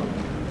 so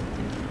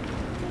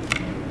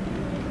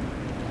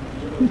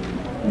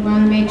we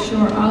want to make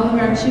sure all of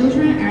our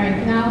children are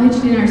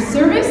acknowledged in our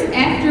service.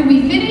 After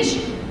we finish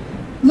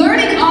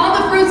learning all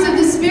the fruits of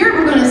the Spirit,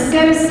 we're going to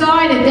set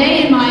aside a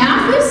day in my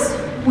office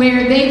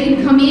where they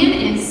can come in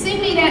and sing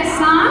me that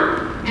song,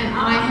 and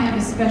I have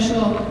a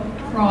special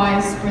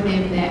prize for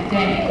them that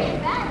day.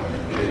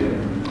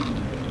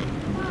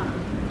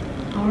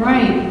 All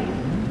right.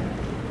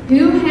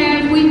 Who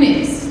have we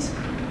missed?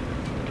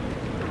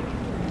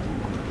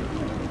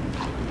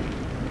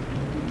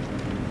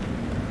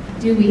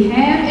 Do we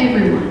have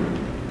everyone?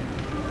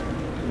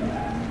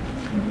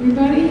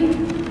 Everybody?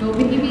 No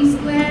babies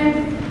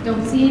left?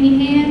 Don't see any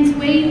hands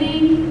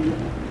waving?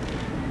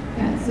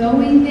 Got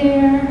Zoe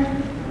there.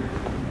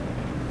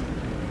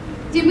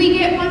 Did we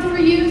get one for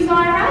you,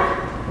 Zyra?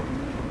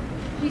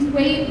 She's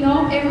waving.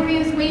 No, everybody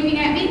is waving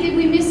at me. Did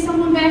we miss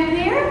someone back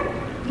there?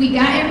 We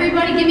got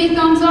everybody? Give me a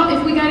thumbs up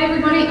if we got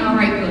everybody. All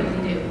right, good,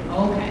 we do.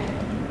 Okay.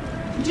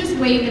 Just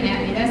waving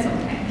at me, that's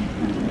okay.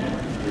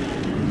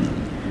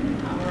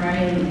 All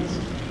right.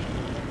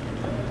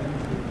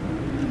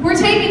 We're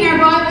taking our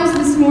Bibles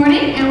this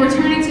morning and we're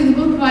turning to the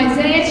book of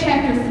Isaiah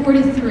chapter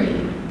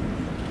 43.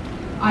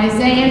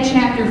 Isaiah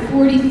chapter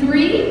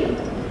 43.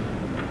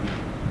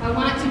 I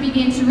want to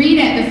begin to read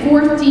at the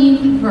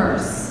 14th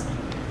verse.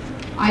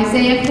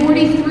 Isaiah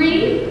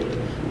 43,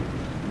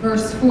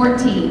 verse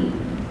 14.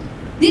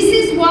 This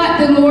is what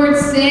the Lord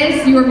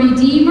says, your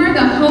Redeemer,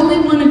 the Holy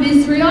One of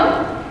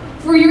Israel.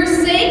 For your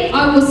sake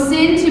I will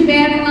send to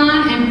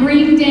Babylon and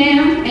bring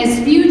down as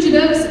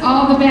fugitives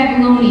all the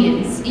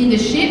Babylonians in the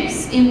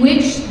ships in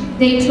which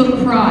they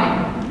took pride.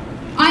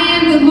 I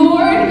am the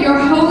Lord, your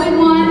Holy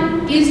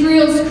One,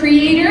 Israel's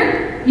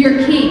Creator,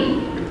 your King.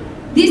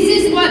 This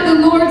is what the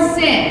Lord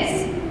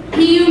says,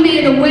 He who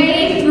made a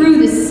way through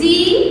the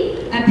sea,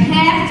 a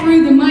path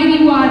through the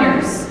mighty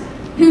waters,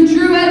 who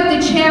drew out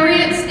the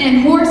chariots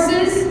and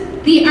horses,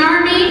 the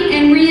army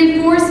and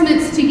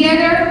reinforcements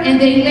together, and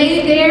they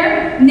lay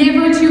there,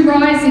 never to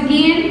rise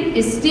again,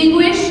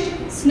 extinguished,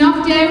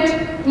 snuffed out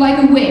like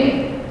a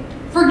wick.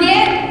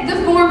 Forget the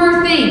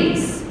former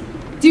things.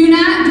 Do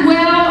not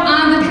dwell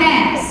on the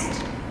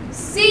past.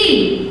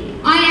 See,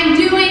 I am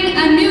doing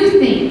a new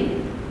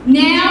thing.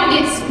 Now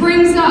it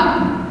springs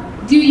up.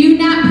 Do you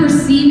not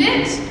perceive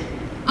it?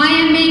 I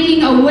am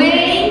making a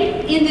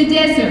way in the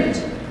desert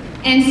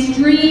and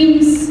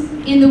streams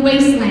in the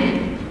wasteland.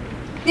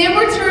 Then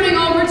we're turning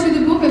over to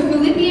the book of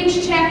Philippians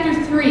chapter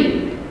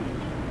 3.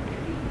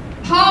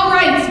 Paul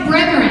writes,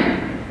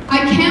 Brethren, I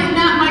count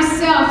not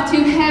myself to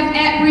have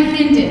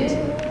apprehended,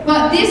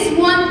 but this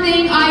one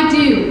thing I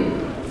do,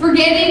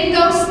 forgetting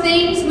those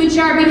things which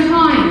are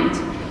behind,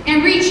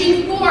 and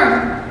reaching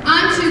forth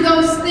unto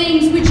those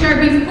things which are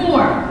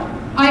before,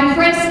 I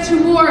press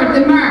toward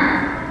the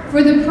mark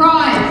for the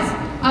prize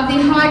of the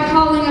high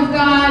calling of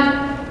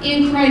God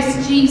in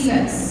Christ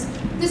Jesus.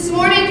 This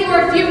morning, for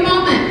a few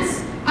moments,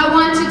 I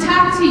want to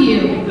talk to you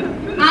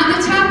on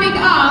the topic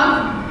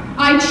of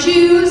I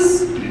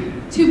choose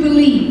to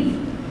believe.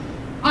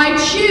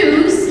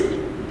 choose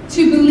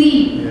to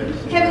believe.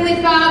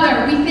 Heavenly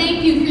Father, we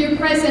thank you for your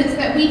presence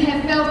that we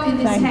have felt in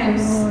this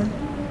house.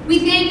 We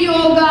thank you,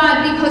 oh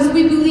God, because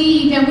we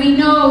believe and we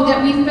know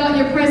that we felt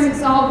your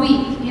presence all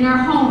week in our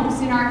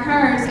homes, in our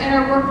cars, at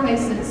our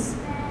workplaces.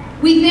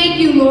 We thank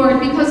you, Lord,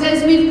 because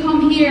as we've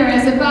come here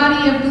as a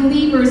body of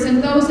believers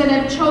and those that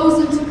have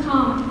chosen to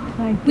come,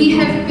 we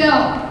have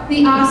felt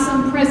the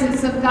awesome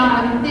presence of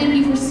God, and thank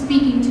you for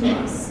speaking to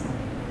us.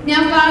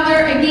 Now,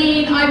 Father,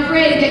 again, I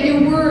pray that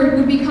your word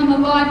would become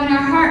alive in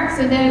our hearts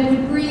and that it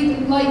would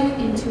breathe life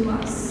into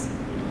us.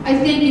 I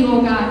thank you,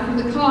 oh God, for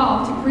the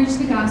call to preach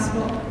the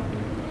gospel.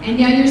 And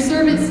now your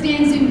servant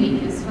stands in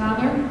weakness,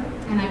 Father,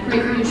 and I pray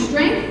for your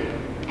strength,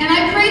 and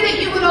I pray that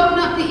you would open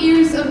up the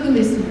ears of the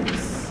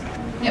listeners,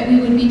 that we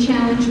would be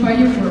challenged by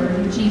your word.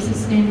 In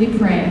Jesus' name we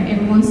pray.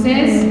 Everyone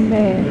says?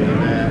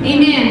 Amen.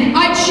 Amen.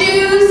 I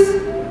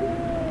choose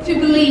to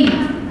believe.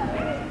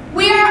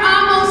 We are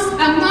almost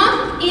a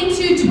month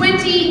into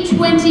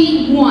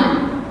 2021.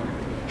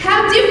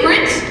 How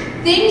different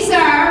things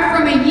are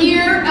from a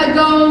year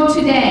ago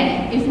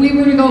today, if we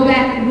were to go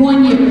back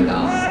 1 year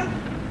ago.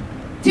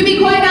 To be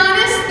quite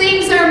honest,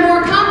 things are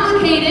more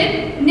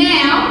complicated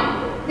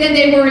now than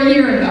they were a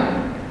year ago.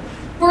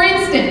 For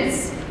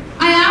instance,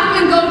 I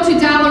often go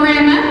to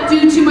Dollarama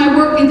due to my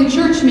work in the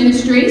church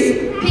ministries,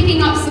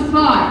 picking up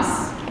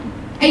supplies.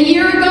 A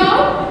year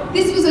ago,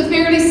 this was a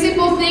fairly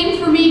simple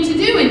thing for me to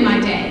do in my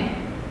day.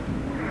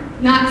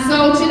 Not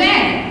so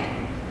today,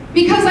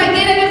 because I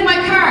get out of my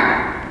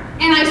car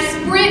and I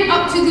sprint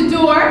up to the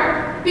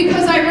door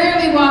because I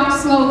rarely walk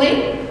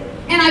slowly.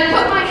 And I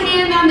put my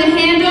hand on the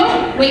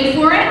handle, wait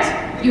for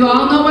it, you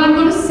all know what I'm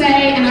going to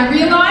say, and I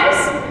realize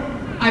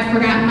I've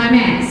forgotten my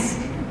mask.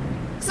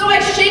 So I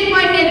shake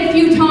my head a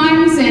few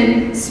times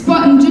and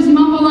just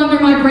mumble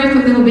under my breath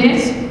a little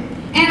bit,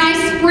 and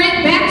I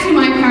sprint back to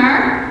my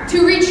car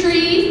to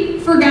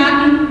retrieve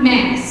forgotten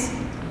mask.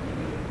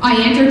 I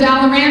enter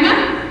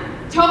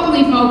Dollarama,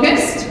 totally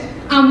focused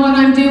on what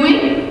I'm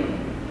doing,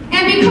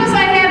 and because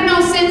I have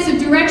no sense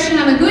of direction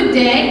on a good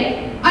day,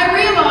 I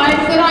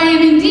realize that I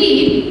am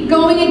indeed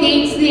going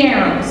against the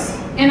arrows.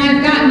 And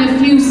I've gotten a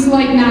few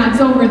slight nods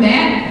over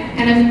that,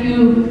 and a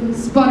few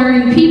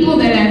sputtering people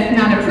that have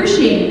not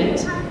appreciated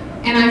it.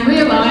 And I've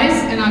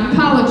realized, and I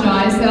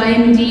apologize, that I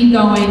am indeed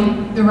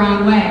going the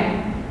wrong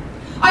way.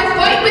 I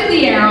fight with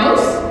the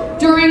arrows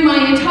during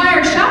my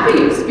entire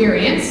shopping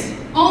experience,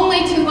 only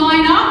to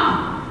line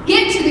up,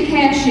 get to the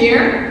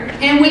cashier,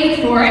 and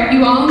wait for it,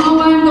 you all know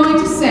what I'm going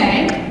to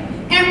say,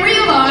 and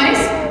realize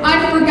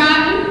I've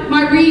forgotten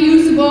my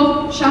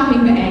reusable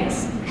shopping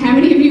bags. How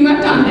many of you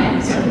have done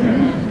that?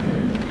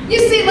 You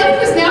see,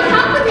 life is now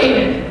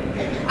complicated.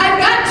 I've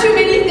got too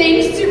many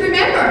things to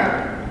remember.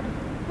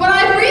 But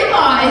I've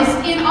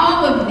realized in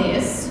all of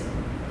this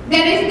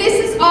that if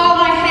this is all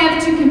I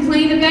have to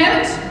complain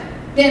about,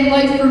 then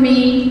life for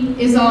me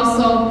is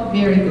also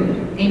very good.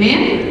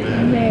 Amen?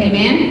 Amen.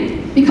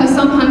 Amen? Because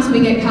sometimes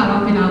we get caught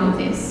up in all of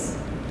this.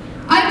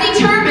 I've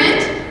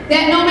determined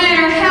that no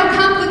matter how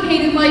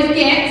complicated life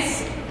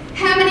gets,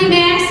 how many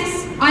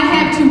masks I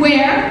have to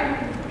wear,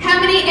 how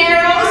many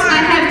arrows I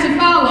have to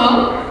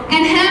follow,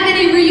 and how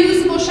many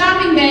reusable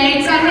shopping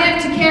bags I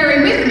have to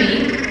carry with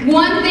me,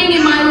 one thing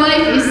in my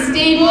life is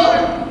stable,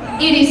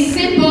 it is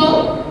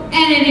simple,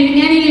 and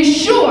it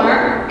is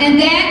sure, and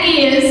that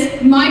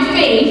is my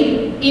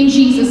faith in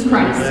Jesus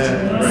Christ.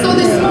 Amen. So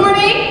this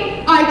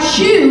morning, I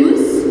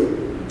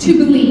choose to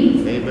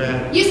believe.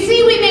 Amen. You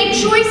see, we make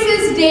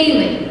choices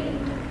daily.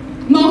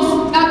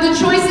 Most of the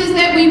choices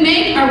that we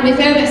make are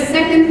without a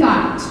second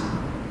thought.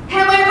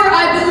 However,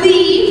 I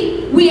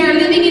believe we are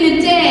living in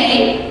a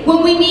day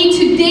when we need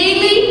to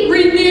daily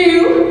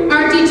renew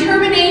our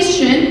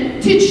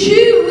determination to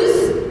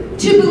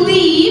choose to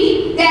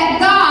believe that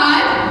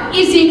God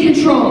is in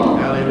control.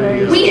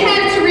 Hallelujah. We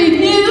have to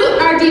renew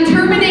our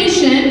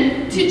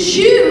determination to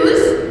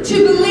choose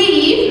to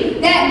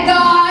believe that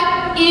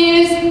God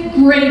is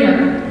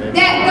greater,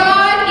 that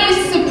God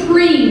is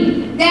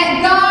supreme,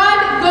 that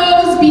God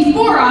goes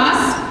before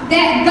us,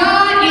 that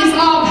God is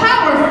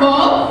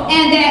all-powerful,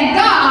 and that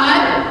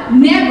God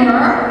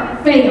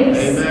never fails.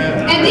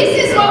 Amen. And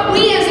this is what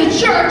we as a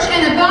church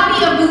and a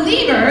body of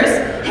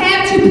believers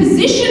have to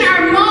position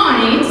our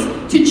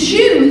minds to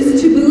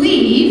choose to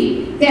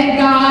believe that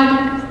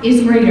God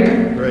is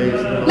greater.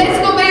 Let's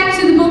go back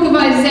to the book of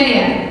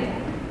Isaiah.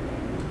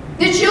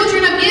 The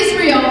children of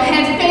Israel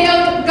had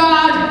failed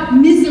God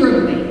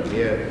miserably.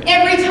 Yeah.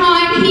 Every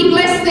time he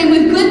blessed them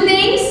with good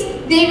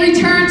things, they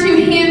returned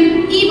to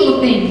him evil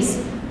things.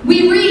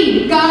 We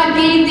read, God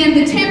gave them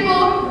the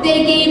temple,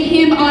 they gave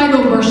him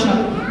idol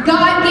worship.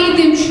 God gave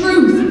them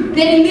truth,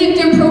 they lived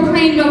and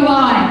proclaimed a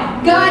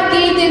lie. God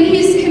gave them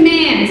his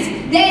commands,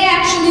 they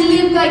actually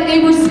lived like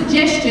they were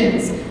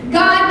suggestions.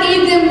 God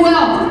gave them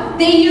wealth,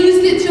 they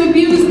used it to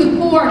abuse the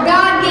poor.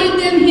 God gave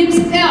them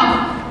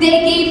himself,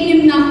 they gave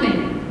him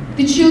nothing.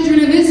 The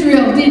children of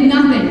Israel did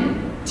nothing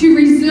to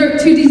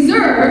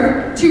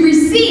deserve to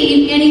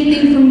receive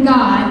anything from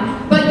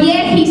God, but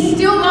yet he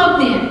still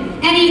loved them,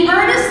 and he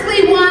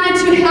earnestly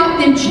wanted to help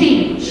them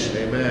change.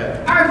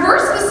 Amen. Our verse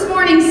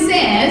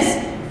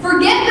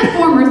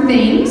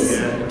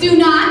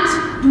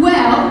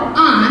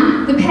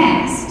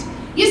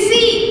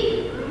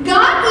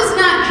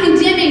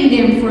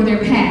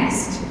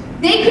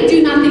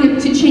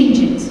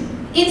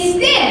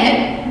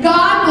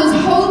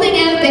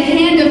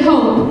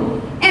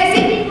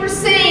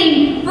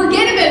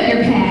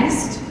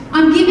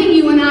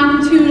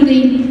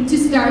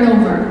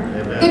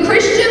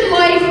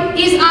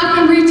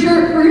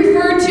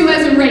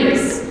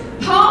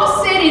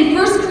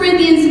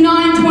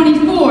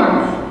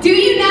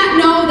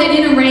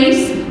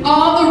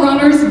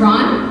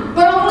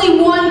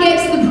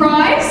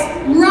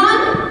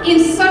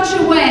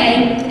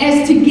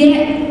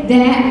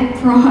that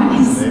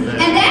prize.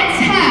 And that's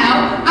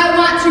how I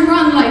want to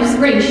run life's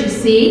race, you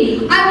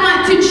see. I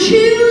want to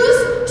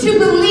choose to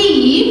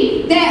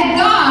believe that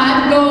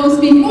God goes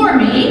before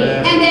me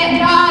and that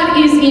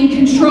God is in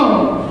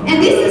control.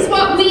 And this is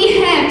what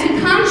we have to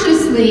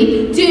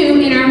consciously do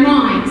in our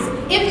minds.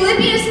 In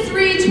Philippians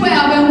 3:12,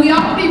 and we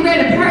already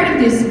read a part of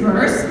this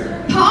verse,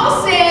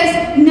 Paul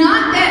says,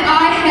 not that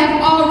I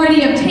have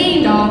already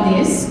obtained all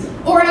this,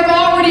 or have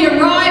already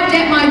arrived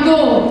at my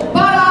goal,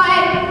 but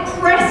I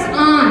press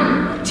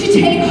on to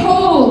take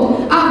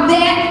hold of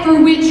that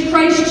for which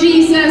Christ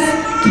Jesus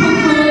took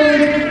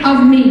hold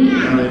of me.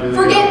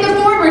 Forget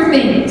the former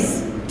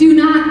things. Do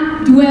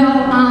not dwell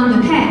on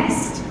the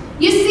past.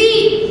 You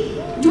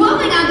see,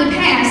 dwelling on the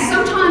past,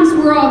 sometimes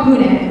we're all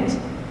good at it.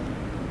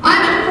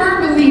 I'm a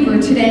firm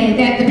believer today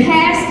that the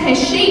past has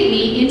shaped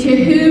me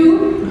into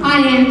who I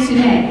am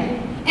today.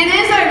 And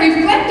as I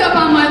reflect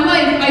upon my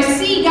life, I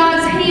see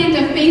God's hand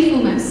of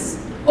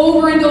faithfulness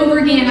over and over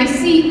again. I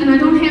see, and I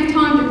don't have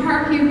time to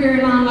park here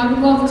very long, I would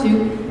love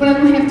to, but I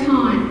don't have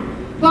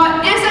time.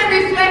 But as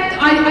I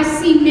reflect, I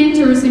see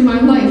mentors in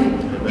my life,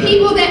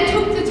 people that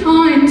took the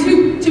time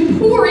to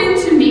pour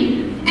into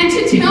me and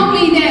to tell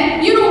me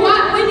that, you know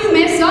what, when you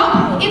mess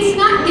up, it's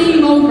not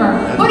game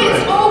over, but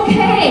it's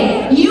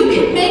okay. You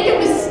can make a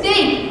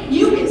mistake.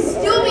 You can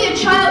still be a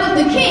child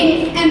of the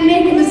King and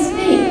make a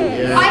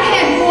mistake. I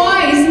had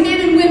wise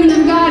men and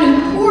women of God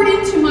who poured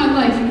into my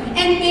life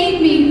and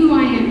made me who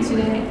I am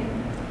today.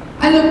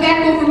 I look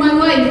back over my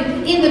life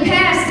in the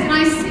past and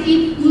I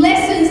see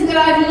lessons that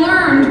I've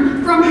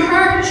learned from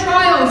hard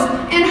trials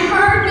and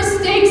hard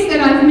mistakes that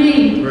I've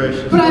made.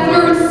 But I've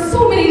learned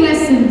so many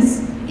lessons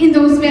in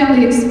those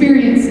valley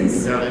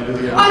experiences.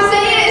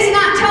 Isaiah is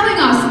not telling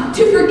us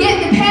to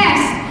forget the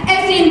past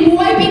as in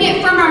wiping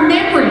it from our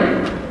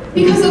memory,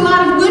 because a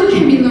lot of good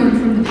can be learned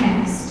from the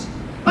past.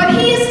 But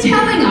he is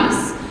telling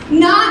us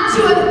not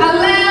to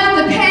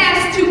allow the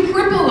past to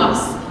cripple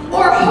us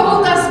or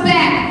hold us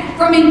back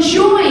from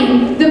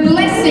enjoying the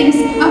blessings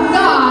of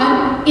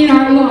God in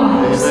our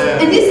lives.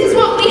 And this is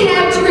what we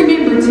have to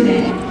remember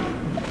today.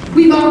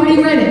 We've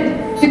already read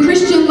it. The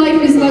Christian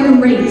life is like a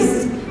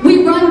race.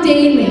 We run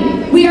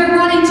daily. We are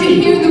running to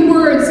hear the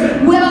words,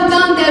 well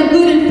done, thou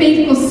good and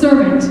faithful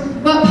servant.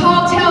 But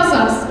Paul tells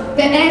us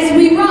that as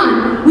we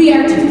run, we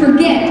are to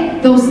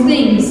forget those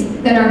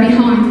things that are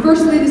behind.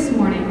 Firstly, this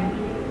morning,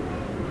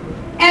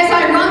 as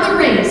I run the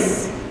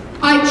race,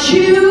 I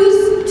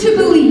choose to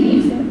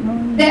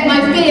believe that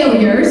my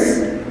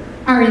failures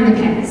are in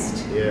the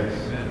past.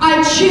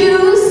 I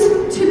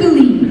choose to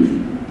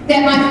believe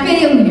that my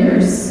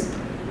failures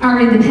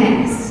are in the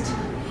past.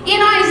 In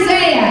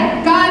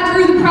Isaiah, God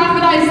through the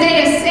prophet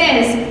Isaiah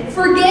says,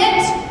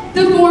 forget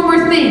the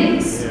former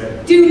things.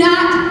 Do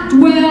not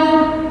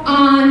dwell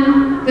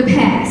on the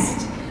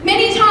past.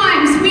 Many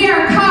times we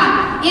are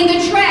caught in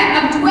the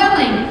trap of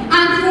dwelling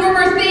on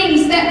former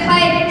things that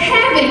play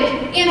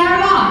havoc in our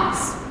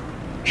lives.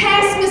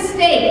 Past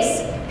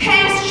mistakes,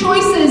 past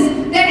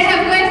choices that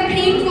have left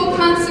painful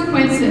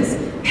consequences,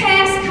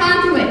 past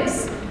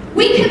conflicts.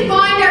 We can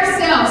find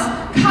ourselves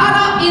caught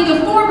up in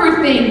the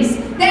former things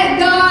that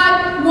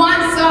God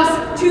wants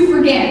us to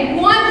forget.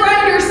 One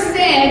writer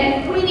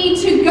said we need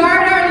to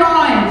guard our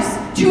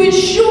lives to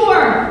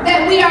ensure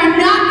that we are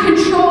not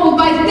controlled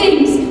by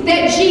things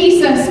that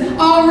Jesus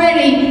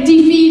already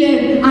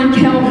defeated on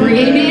Calvary.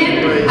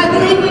 Amen? I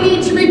believe we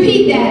need to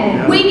repeat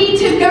that. We need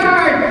to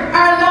guard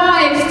our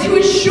lives to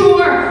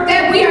ensure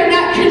that we are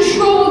not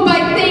controlled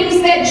by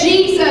things that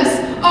Jesus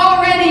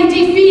already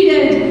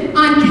defeated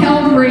on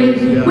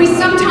Calvary. We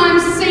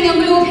sometimes sing a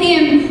little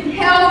hymn,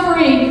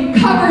 Calvary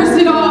covers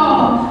it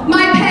all.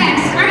 My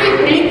past, are you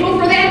thankful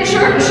for that,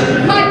 church?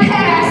 My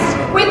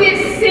past with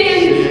its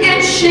sin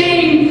and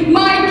shame,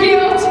 my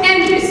guilt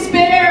and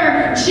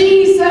despair,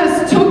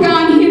 Jesus took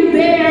on him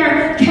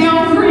there.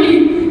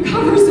 Calvary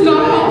covers it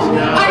all.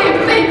 I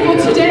am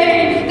thankful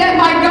today that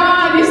my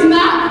God is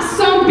not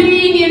some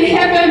being in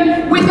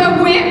heaven with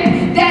a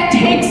whip that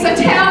takes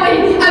a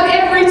tally of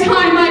every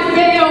time I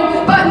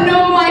fail. But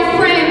no, my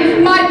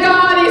friend, my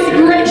God is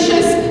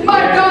gracious.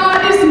 My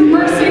God is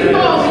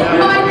merciful.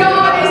 My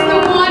God is the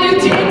one who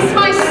takes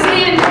my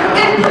sin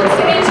and puts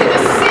it into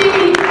the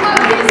sea of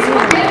his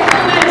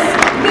forgetfulness.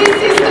 This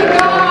is the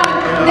God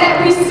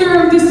that we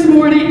serve this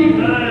morning.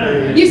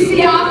 You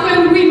see,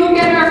 often we look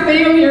at our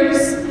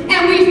failures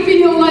and we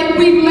feel like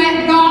we've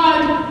let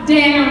God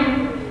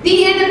down.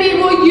 The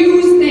enemy will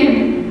use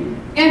them,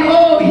 and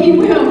oh, he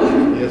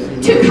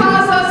will, to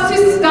cause us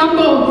to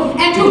stumble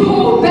and to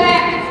hold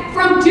back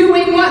from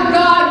doing what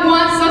God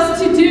wants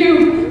us to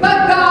do.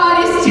 But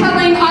God is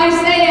telling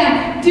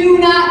Isaiah, do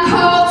not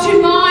call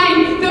to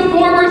mind the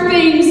former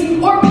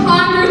things or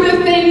ponder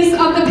the things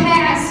of the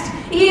past.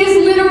 He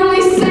is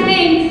literally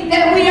saying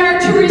that we are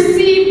to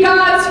receive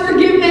God's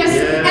forgiveness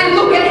and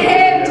look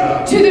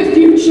ahead to the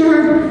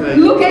future.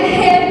 Look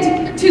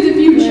ahead to the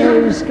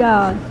future. Praise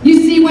God. You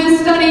see, when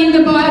studying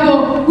the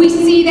Bible, we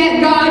see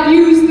that God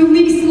used the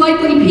least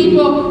likely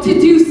people to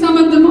do some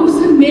of the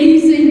most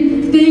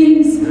amazing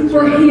things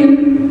for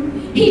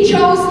him. He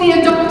chose the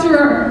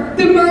adulterer adulterer,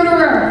 the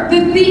murderer,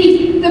 the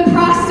thief, the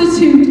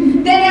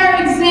prostitute. They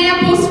are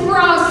examples for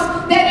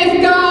us that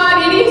if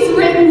God in His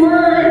written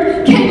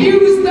word can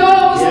use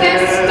those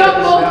that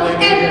stumbled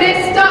and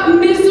messed up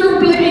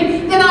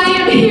miserably, then I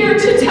am here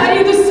to tell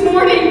you this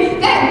morning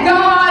that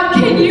God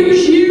can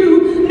use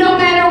you no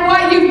matter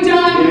what you've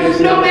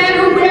done, no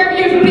matter where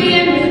you've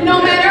been,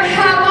 no matter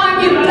how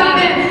long you've done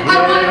it.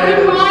 I want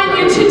to remind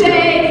you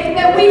today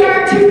that we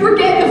are to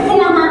forget the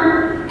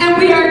former and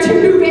we are to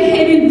move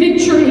ahead in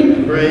victory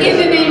in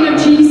the name of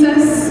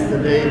Jesus.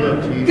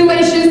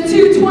 Galatians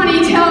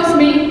 2:20 tells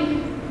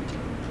me,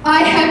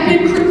 I have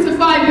been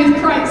crucified with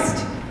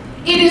Christ.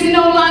 It is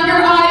no longer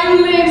I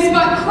who lives,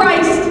 but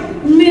Christ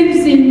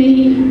lives in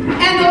me.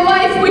 And the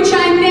life which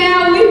I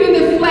now live in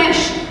the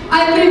flesh,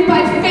 I live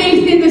by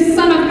faith in the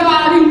Son of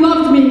God who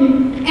loved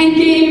me and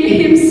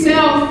gave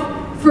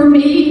Himself for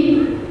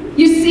me.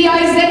 You see,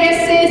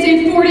 Isaiah says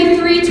in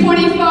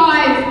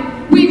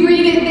 43:25, we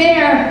read it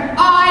there,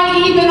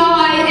 I, even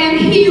I, am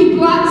He who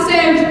blots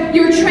out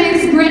your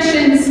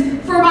transgressions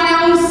for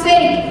my own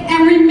sake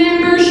and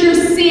remembers your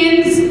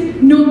sins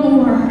no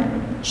more.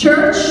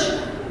 Church,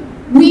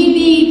 we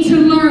need to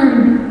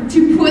learn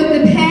to put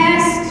the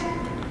past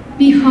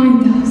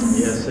behind us.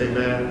 Yes,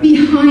 amen.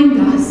 Behind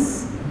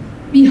us.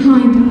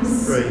 Behind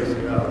us. Praise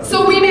God.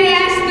 So we may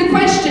ask the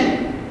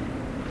question,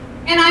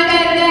 and I've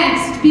had it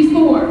asked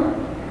before,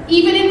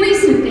 even in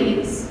recent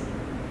days,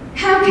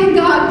 how can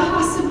God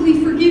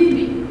possibly forgive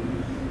me?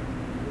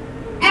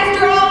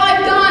 After all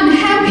I've done,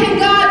 how can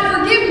God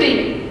forgive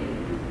me?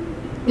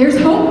 There's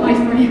hope, my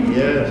friend.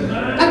 Yes.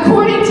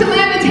 According to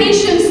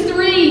Lamentations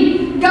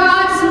 3,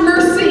 God's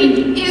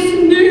mercy is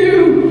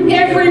new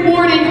every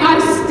morning. I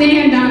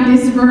stand on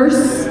this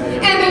verse.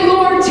 And the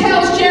Lord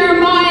tells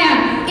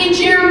Jeremiah in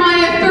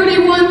Jeremiah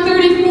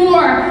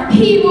 31:34,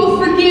 He will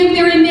forgive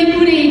their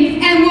iniquity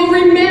and will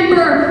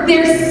remember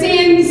their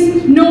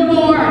sins no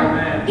more.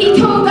 He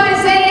told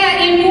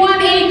Isaiah in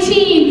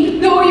 1:18,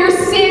 though your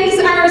sins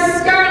are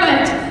as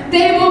scarlet,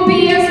 they will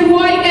be as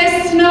white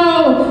as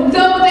snow.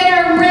 Though they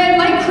are red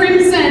like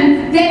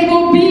crimson, they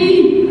will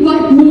be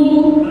like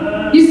wool.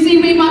 You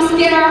see, we must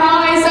get our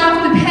eyes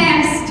off the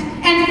past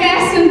and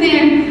fasten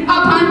them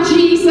upon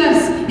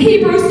Jesus.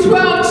 Hebrews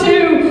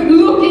 12:2,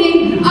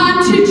 looking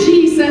unto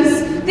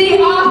Jesus, the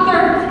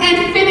author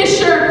and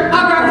finisher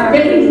of our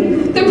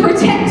faith, the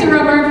protector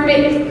of our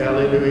faith.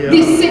 Hallelujah.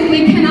 This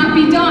simply cannot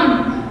be done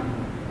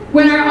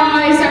when our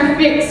eyes are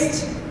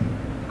fixed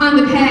on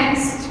the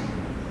past.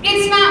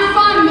 It's not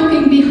fun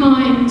looking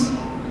behind.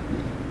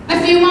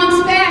 A few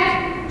months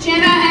back,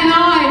 Jenna and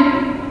I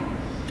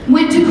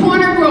went to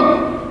Corner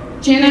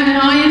Brook. Jenna and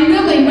I and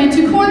Lily went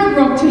to Corner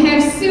Brook to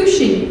have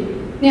sushi.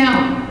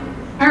 Now,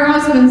 our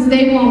husbands,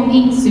 they won't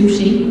eat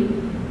sushi.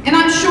 And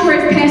I'm sure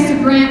if Pastor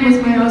Grant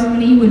was my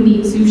husband, he wouldn't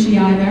eat sushi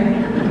either.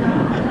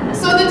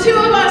 So the two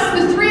of us,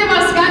 the three of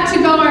us got to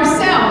go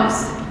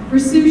ourselves for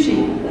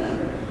sushi.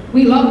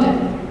 We loved it.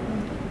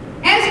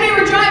 As we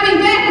were driving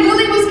back,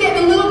 Lily was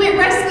getting a little bit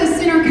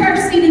restless in her car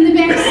seat in the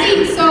back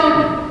seat, so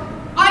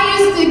I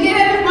used to get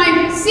out of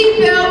my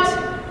seatbelt.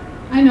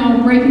 I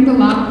know, breaking the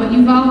lock, but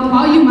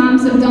all you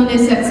moms have done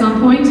this at some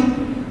point.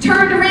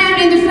 Turned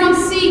around in the front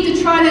seat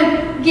to try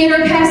to get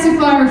her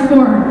pacifier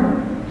for her.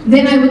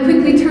 Then I would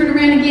quickly turn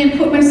around again,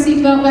 put my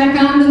seatbelt back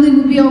on. Lily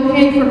would be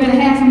okay for about a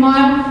half a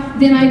mile.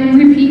 Then I'd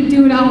repeat,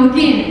 do it all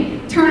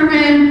again. Turn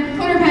around,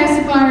 put her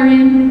pacifier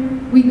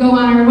in, we'd go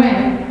on our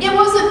way. It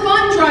wasn't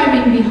fun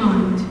driving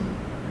behind.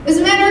 As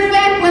a matter of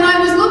fact, when I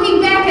was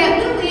looking back at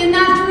Lily and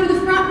not through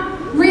the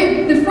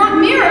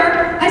front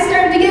mirror, I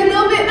started to get a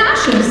little bit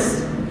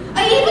nauseous.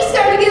 I even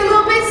started to get a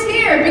little bit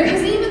scared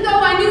because even though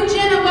I knew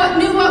Jenna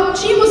knew what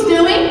she was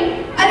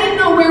doing, I didn't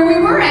know where we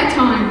were at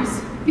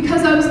times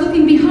because I was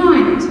looking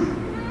behind.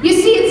 You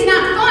see, it's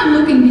not fun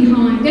looking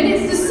behind, and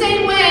it's the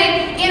same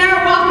way in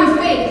our walk of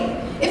faith.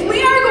 If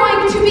we are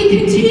going to be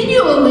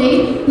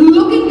continually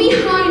looking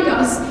behind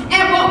us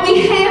at what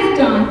we have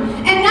done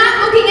and not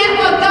looking at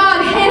what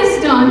God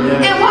has done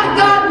and what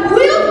God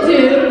will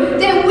do,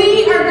 then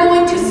we are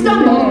going to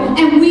stumble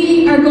and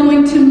we are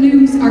going to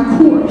lose our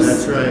course.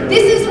 That's right.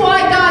 This is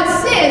why God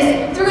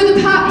says through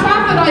the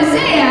prophet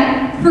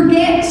Isaiah,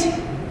 forget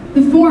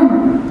the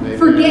former. Amen.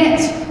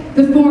 Forget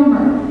the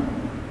former.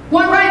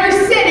 One writer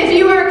said, if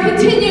you are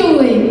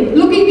continually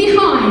looking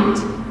behind,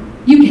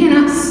 you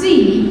cannot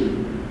see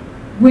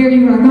where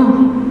you are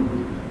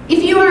going.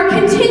 If you are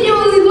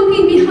continually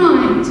looking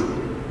behind,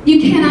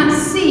 you cannot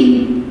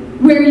see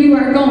where you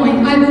are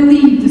going. I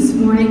believe this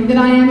morning that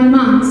I am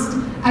amongst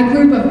a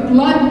group of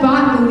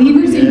blood-bought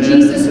believers in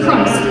Jesus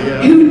Christ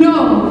who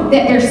know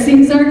that their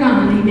sins are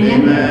gone.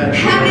 Amen? Amen.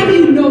 How many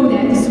of you know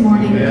that this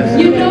morning? Yes.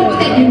 You know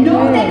that you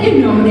know that you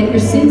know that your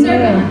sins are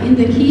gone in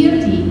the key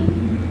of D.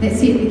 Let's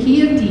see it, the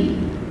key of D.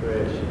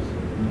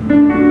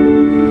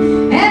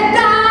 And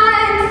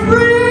I'm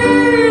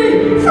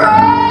free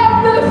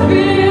from the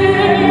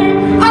fear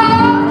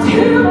of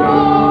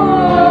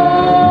tomorrow.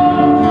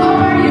 Oh,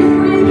 are you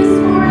free this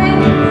morning?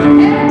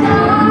 And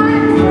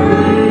I'm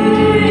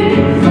free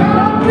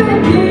from the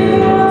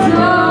guilt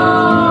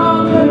of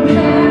the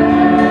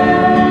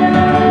past.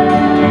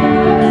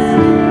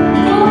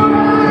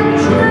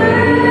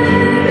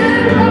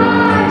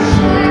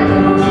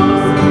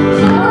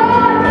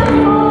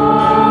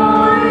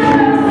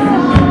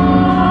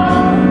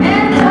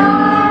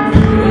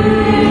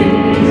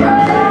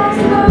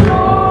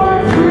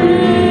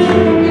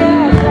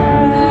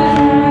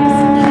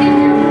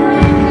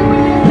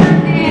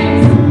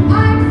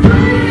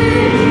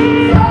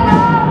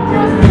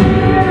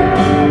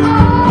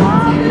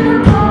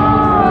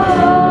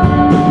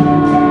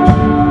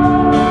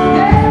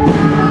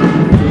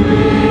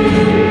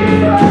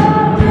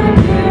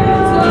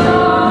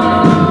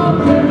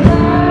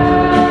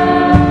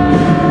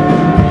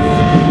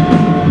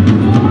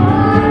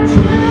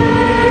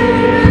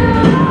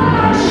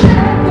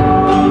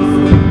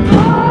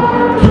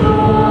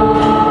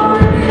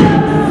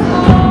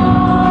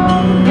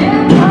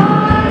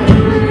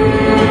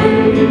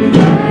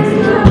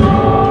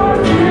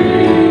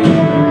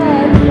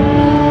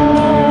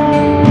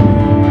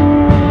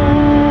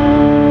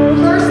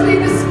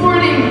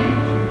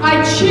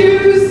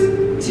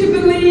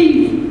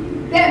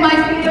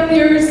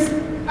 failures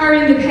are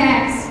in the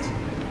past.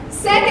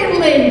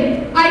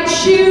 Secondly, I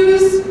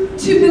choose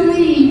to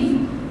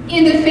believe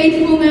in the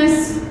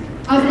faithfulness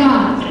of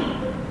God.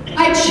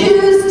 I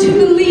choose to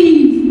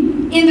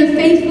believe in the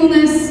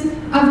faithfulness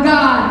of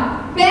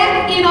God.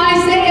 Back in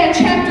Isaiah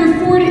chapter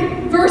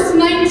 40, verse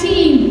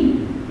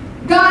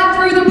 19, God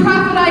through the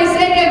prophet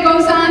Isaiah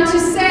goes on to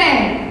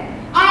say,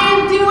 I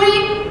am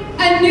doing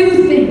a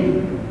new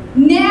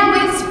thing. Now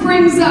it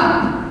springs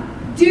up.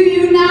 Do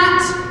you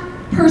not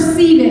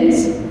perceive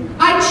it?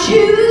 I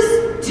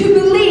choose to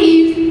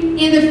believe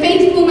in the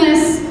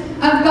faithfulness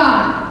of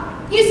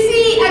God. You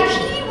see, a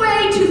key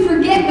way to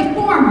forget the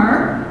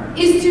former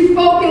is to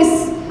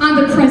focus on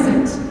the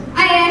present.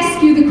 I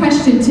ask you the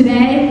question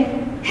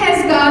today,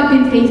 has God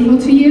been faithful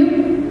to you?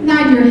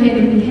 Nod your head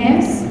if he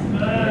has.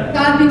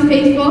 God been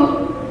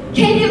faithful?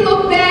 Can you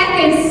look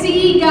back and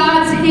see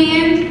God's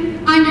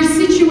hand on your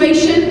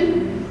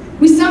situation?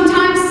 We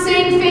sometimes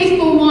sing,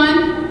 faithful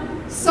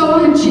one,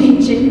 so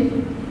unchanging.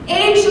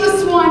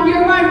 Ageless one,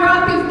 you're my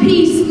rock of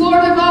peace,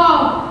 Lord of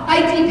all.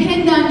 I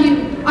depend on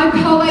you. I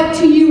call out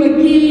to you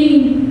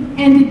again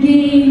and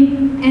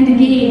again and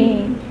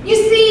again. You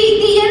see,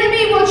 the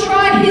enemy will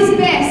try his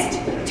best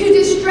to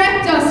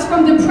distract us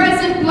from the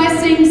present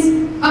blessings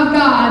of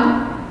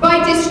God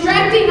by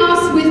distracting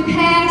us with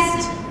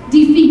past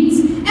defeats.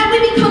 And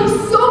we become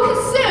so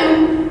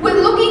consumed with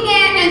looking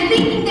at and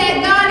thinking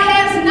that God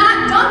has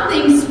not done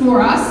things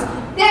for us,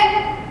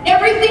 that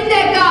everything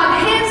that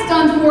God has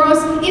done for us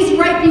is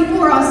right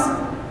before us,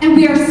 and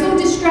we are so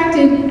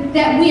distracted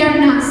that we are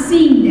not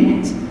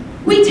seeing that.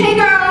 We take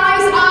our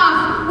eyes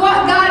off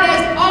what God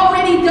has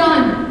already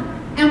done,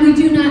 and we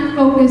do not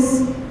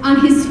focus on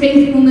his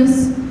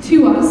faithfulness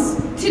to us.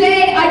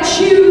 Today, I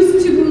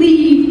choose to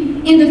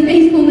believe in the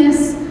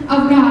faithfulness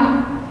of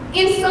God.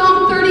 In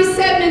Psalm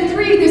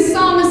 37:3, the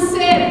psalmist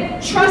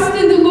said, trust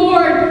in the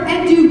Lord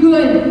and do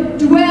good.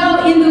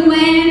 Dwell in the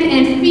land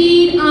and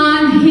feed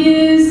on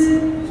his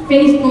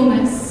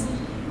faithfulness.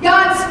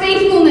 God's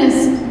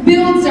faithfulness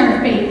builds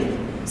our faith.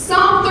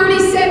 Psalm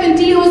 37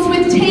 deals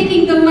with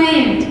taking the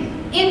land.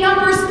 In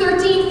Numbers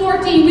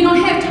 13:14, we don't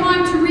have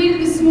time to read it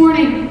this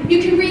morning.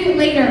 You can read it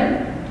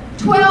later.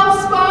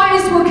 12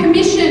 spies were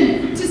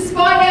commissioned to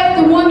spy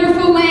out the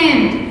wonderful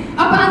land.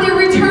 Upon their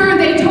return,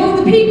 they told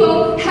the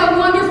people how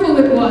wonderful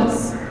it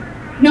was.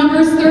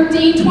 Numbers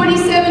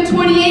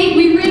 13:27-28,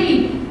 we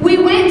read, we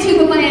went to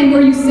the land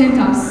where you sent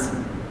us.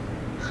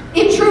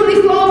 It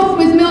truly floweth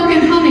with milk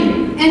and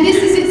honey, and this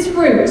is its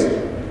fruit.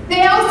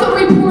 They also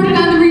reported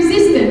on the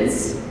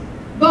resistance,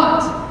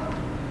 but,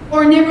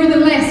 or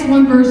nevertheless,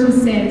 one version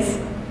says,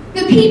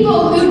 the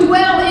people who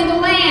dwell in the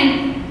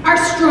land are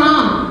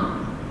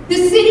strong. The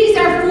cities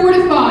are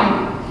fortified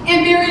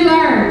and very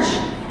large.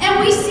 And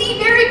we see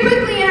very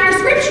quickly in our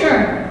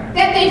scripture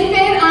that they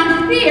fed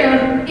on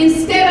fear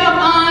instead of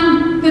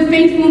on the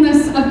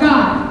faithfulness of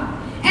God.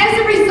 As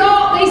a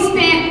result, they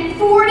spent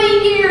 40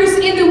 years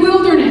in the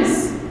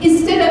wilderness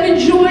instead of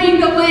enjoying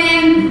the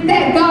land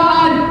that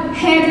God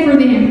had for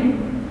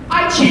them.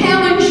 I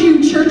challenge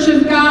you, Church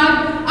of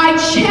God. I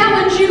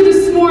challenge you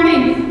this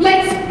morning.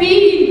 Let's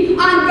feed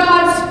on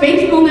God's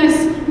faithfulness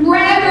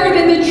rather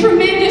than the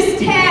tremendous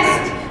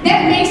task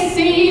that may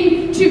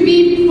seem to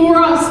be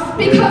before us.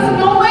 Because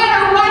no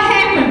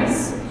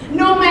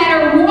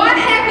matter what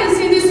happens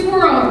in this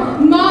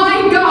world,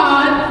 my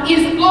God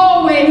is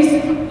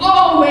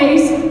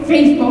always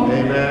faithful.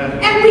 Amen.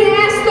 And we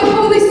ask the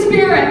Holy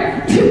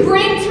Spirit to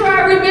bring to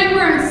our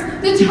remembrance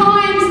the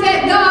times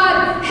that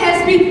God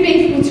has been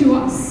faithful to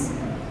us.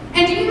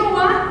 And you know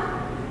what?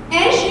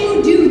 As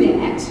you do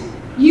that,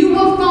 you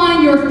will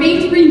find your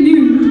faith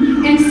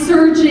renewed and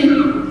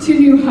surging to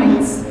new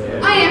heights.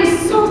 I am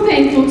so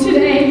thankful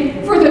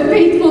today for the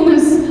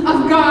faithfulness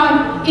of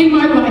God in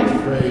my life.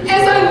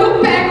 As I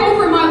look back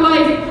over my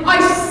life,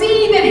 I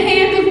see the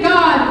hand of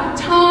God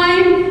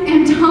time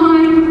and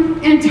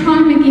time and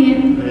time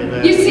again.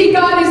 Amen. You see,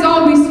 God is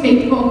always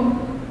faithful.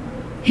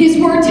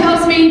 His word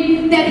tells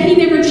me that he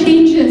never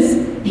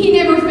changes. He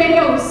never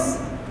fails.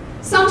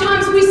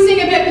 Sometimes we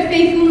sing about the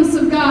faithfulness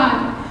of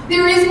God.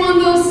 There is one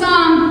little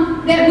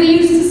song that we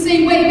used to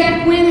sing way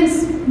back when,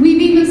 and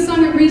we've even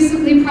sung it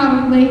recently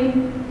probably,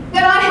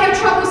 that I have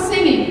trouble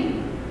singing.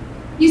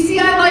 You see,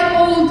 I like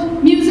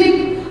old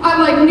music. I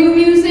like new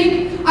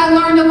music. I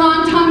learned a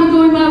long time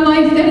ago in my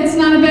life that it's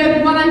not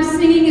about what I'm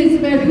singing, it's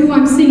about who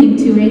I'm singing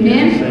to,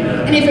 amen?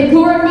 And if it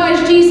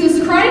glorifies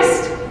Jesus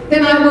Christ,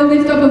 then I will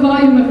lift up a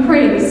volume of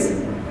praise.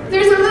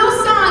 There's a little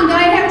song that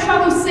I have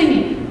trouble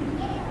singing.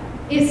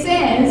 It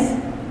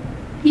says,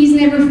 he's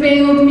never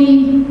failed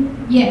me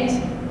yet.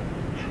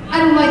 I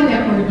don't like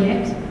that word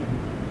yet.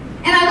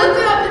 And I looked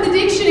it up in the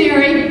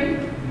dictionary,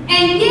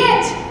 and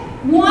yet,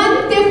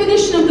 one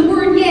definition of the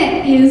word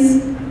yet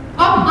is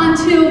up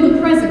until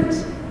the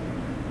present.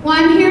 Well,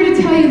 I'm here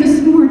to tell you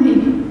this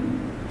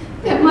morning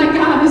that my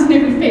God has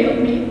never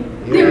failed me.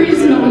 There is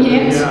no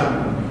yet.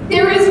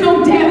 There is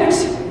no doubt.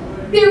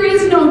 There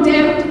is no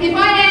doubt. If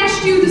I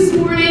asked you this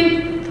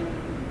morning,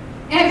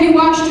 have you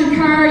washed your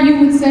car, you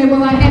would say,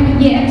 well, I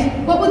haven't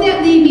yet. What would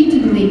that lead me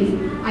to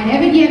believe? I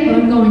haven't yet, but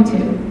I'm going to.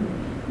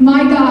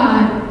 My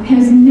God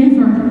has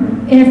never,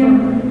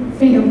 ever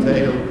failed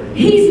me.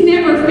 He's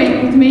never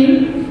failed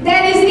me.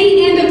 That is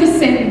the end of the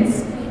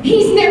sentence.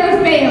 He's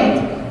never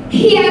failed.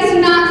 He has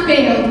not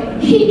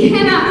failed. He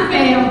cannot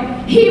fail.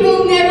 He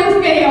will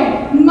never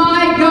fail.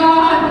 My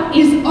God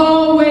is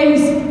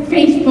always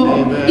faithful.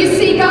 Amen. You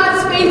see,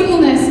 God's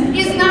faithfulness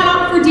is not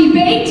up for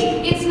debate.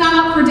 It's not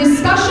up for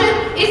discussion.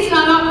 It's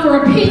not up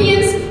for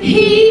opinions.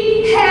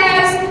 He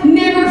has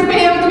never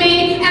failed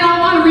me. And I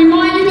want to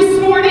remind you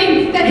this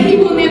morning that He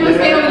will never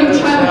fail you,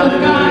 child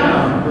of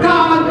God.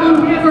 God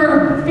will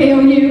never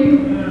fail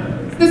you.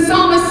 The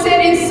psalmist said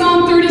in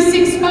Psalm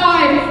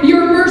 36:5,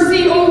 your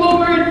mercy, O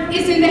Lord,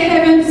 is in the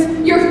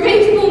heavens. Your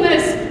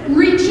faithfulness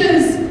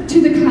reaches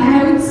to the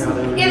clouds.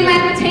 In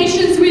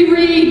Lamentations we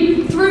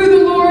read, through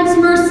the Lord's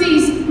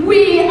mercies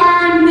we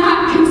are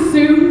not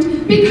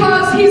consumed,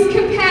 because His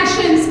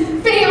compassions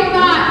fail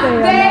not.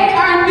 They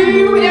are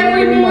new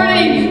every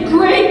morning.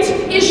 Great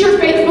is your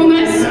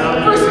faithfulness.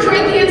 1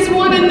 Corinthians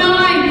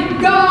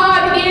 1:9,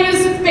 God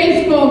is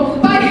faithful,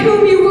 by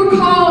whom you were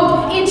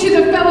called into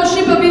the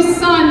fellowship of His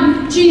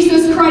Son,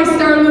 Jesus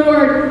Christ our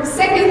Lord.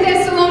 2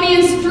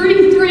 Thessalonians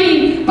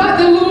 3:3, but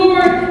the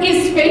Lord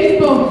is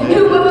faithful,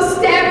 who will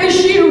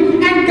establish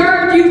you and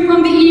guard you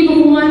from the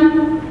evil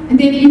one. And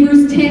then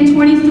Hebrews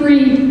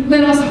 10:23,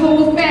 let us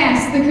hold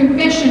fast the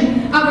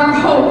confession of our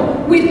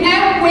hope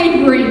without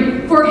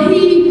wavering, for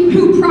He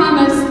who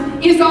promised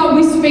is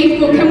always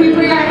faithful. Can we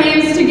bring our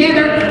hands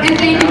together and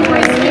thank Him for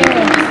His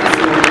faithfulness this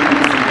morning?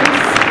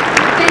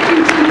 Thank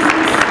you, Jesus.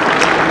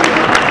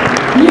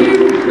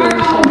 You are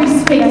always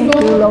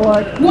faithful.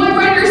 One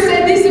writer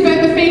said this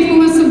about the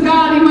faithfulness of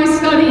God in my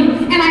study,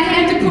 and I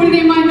had to put it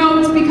in my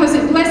notes because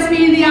it blessed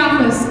me in the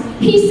office.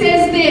 He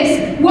says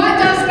this, what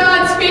does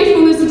God's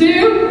faithfulness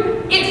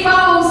do? It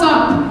follows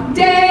up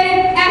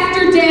day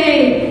after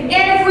day.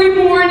 Every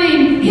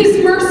morning,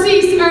 His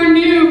mercies are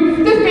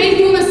new. The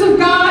faithfulness of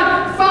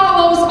God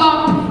follows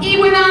up. He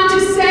went on to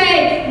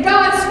say,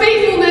 God's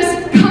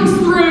faithfulness comes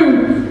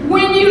through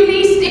when you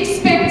least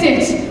expect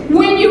it.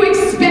 When you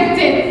expect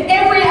it,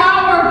 every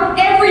hour,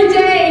 every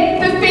day,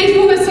 the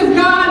faithfulness of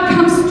God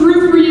comes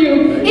through for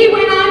you. He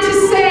went on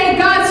to say,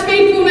 God's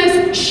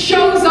faithfulness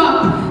shows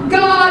up.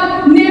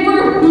 God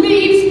never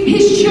leaves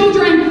His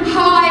children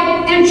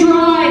high and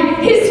dry.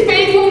 His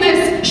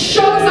faithfulness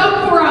shows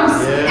up for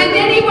us. And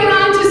then He went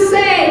on to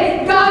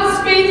say,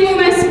 God's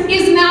faithfulness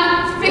is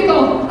not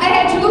fickle. I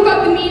had to look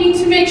up the meaning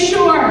to make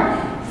sure.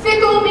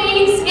 Fickle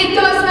means it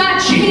does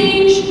not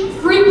change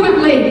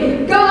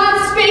frequently.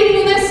 God's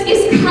faithfulness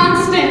is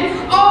constant.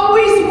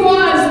 Always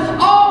was,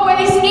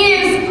 always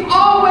is,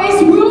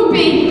 always will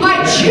be.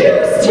 I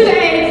choose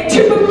today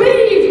to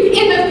believe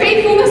in the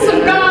faithfulness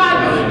of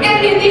God.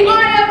 And in the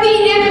eye of the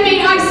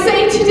enemy, I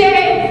say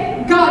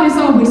today, God is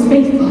always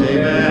faithful.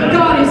 Amen.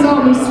 God is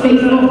always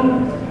faithful.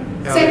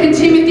 2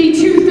 Timothy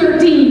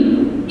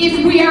 2:13,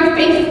 if we are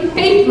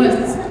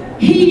faithless,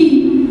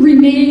 He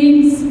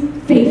remains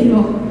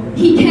faithful.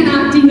 He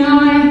cannot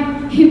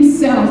deny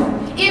Himself.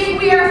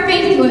 If we are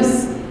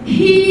faithless,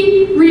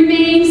 He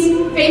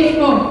remains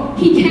faithful.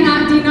 He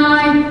cannot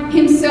deny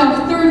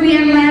Himself. Thirdly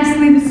and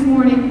lastly this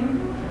morning,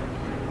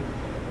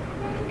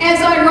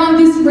 as I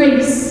run this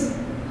race,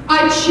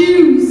 I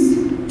choose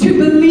to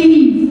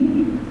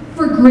believe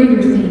for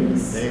greater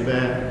things.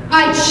 Amen.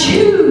 I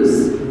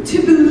choose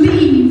to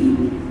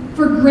believe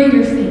for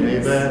greater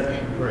things.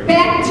 Amen.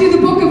 Back to the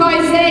book of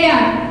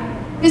Isaiah,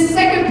 the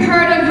second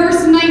part of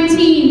verse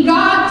 19.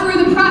 God,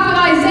 through the prophet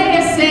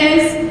Isaiah,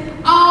 says,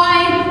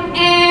 I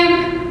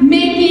am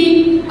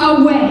making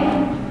a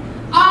way.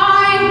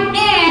 I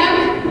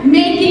am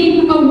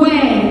making a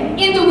way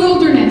in the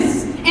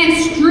wilderness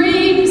and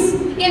streams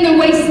in the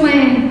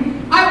wasteland.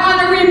 I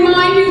want to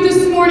remind you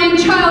this morning,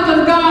 child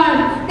of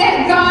God,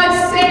 that God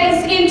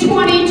says in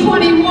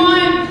 2021,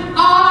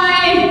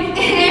 I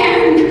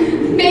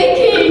am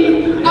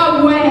making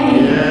a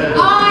way. Yeah.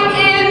 I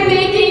am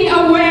making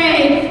a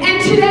way.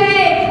 And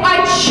today,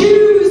 I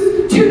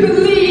choose to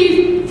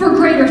believe for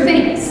greater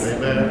things.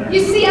 Amen. You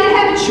see, I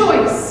have a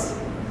choice.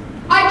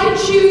 I can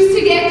choose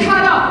to get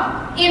caught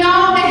up in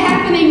all the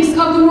happenings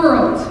of the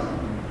world.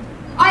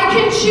 I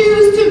can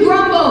choose to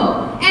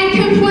grumble and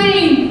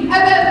complain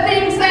about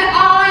things that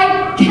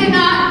I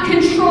cannot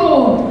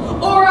control.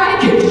 Or I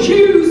can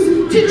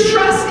choose to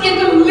trust in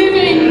the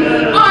living,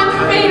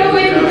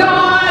 unfailing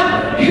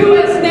God who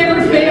has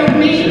never failed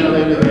me.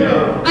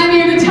 I'm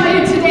here to tell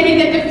you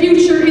today that the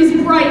future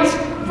is bright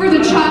for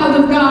the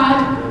child of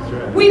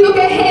God. We look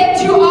ahead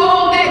to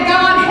all that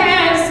God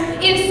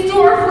has in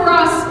store for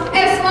us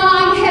as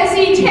long as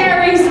He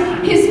tarries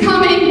His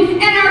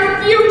coming, and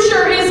our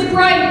future is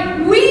bright.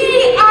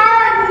 We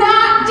are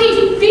not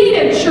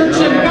defeated.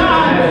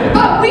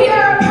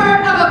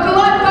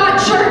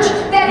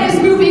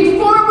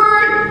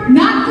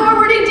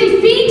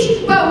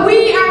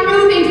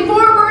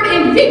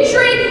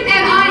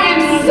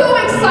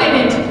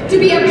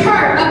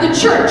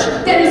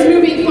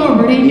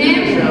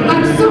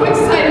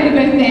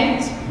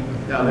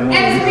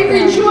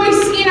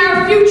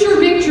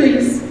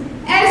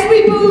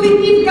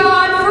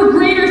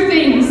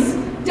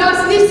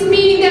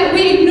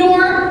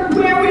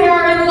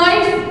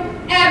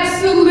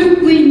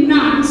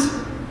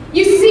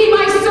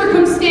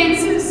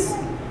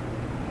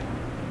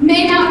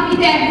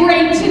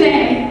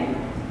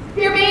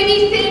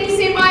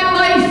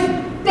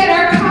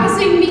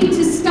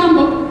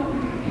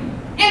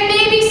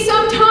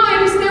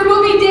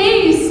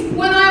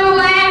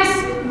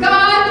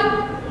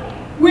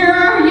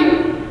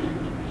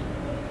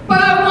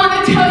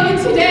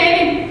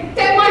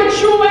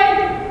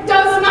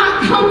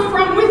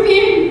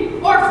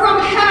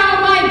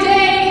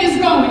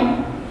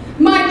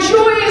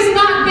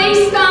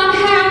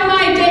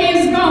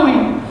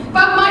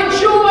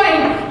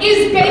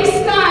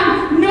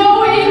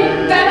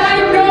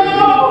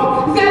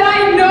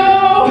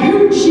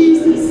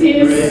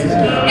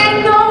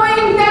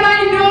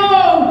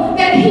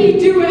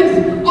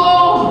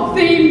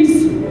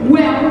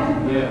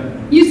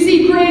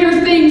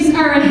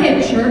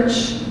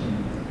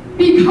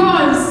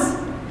 because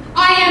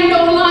I am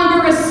no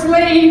longer a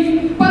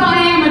slave, but I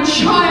am a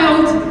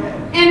child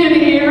and an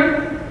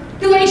heir.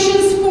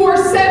 Galatians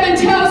 4:7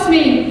 tells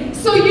me,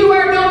 so you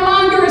are no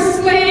longer a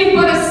slave,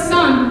 but a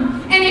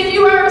son. And if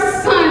you are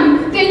a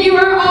son, then you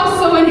are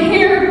also an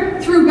heir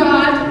through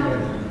God.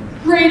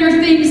 Greater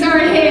things are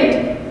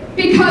ahead,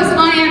 because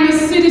I am a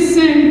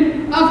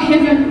citizen of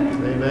heaven.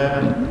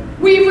 Amen.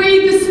 We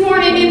read this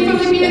morning in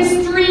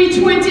Philippians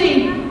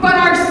 3:20, but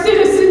our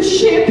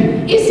citizenship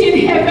is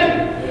in heaven,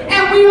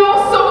 and we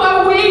also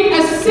await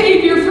a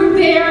Savior from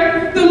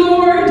there, the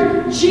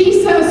Lord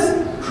Jesus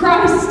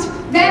Christ.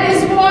 That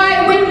is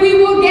why when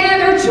we will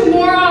gather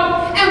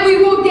tomorrow, and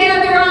we will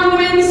gather on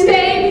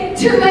Wednesday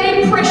to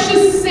lay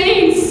precious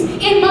saints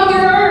in Mother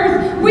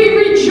Earth, we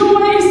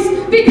rejoice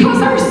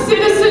because our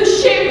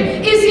citizenship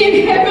is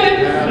in heaven,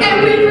 and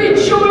we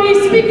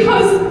rejoice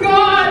because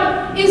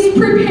God is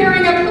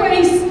preparing a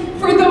place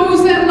for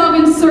those that love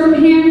and serve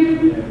Him.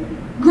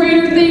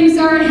 Greater things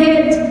are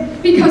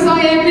ahead, because I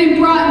have been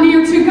brought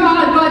near to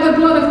God by the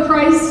blood of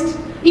Christ.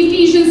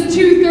 Ephesians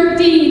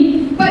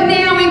 2:13. But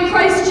now in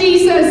Christ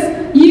Jesus,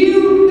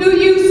 you who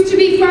used to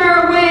be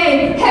far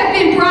away have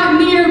been brought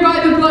near by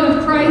the blood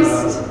of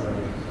Christ.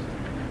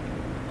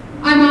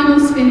 I'm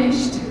almost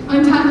finished.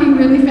 I'm talking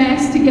really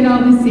fast to get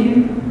all this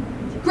in.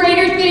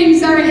 Greater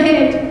things are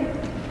ahead,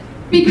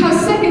 because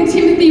 2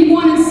 Timothy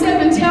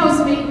 1:7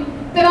 tells me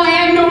that I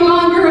am no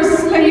longer a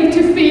slave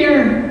to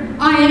fear.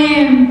 I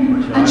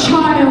am a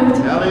child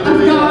of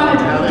God.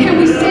 Can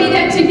we say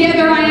that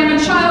together? I am a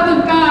child of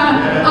God.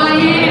 I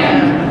am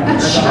a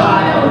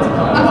child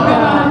of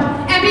God.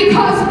 And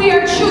because we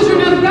are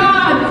children of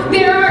God,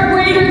 there are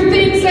greater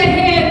things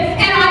ahead.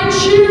 And I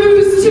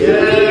choose to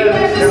believe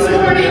that this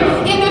morning,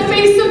 in the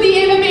face of the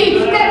enemy,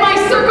 that my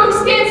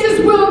circumstances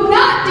will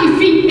not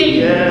defeat me.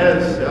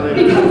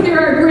 Because there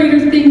are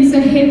greater things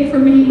ahead for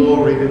me.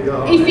 Glory to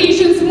God.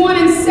 Ephesians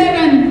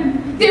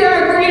 1:7. There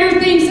are greater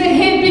things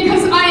ahead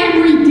because I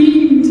am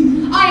redeemed.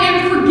 I am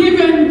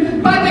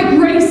forgiven by the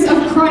grace of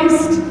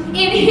Christ.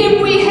 In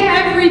Him we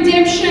have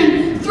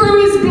redemption through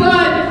His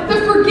blood, the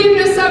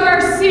forgiveness of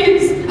our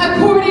sins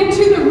according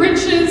to the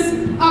riches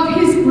of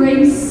His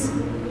grace.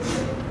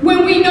 When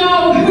we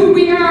know who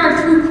we are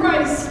through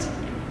Christ,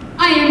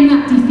 I am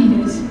not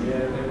defeated.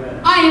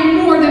 I am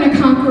more than a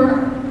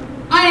conqueror.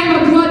 I am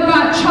a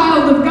blood-bought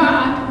child of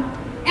God.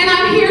 And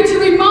I'm here to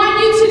remind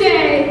you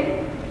today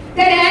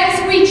that as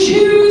we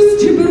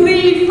choose to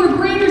believe for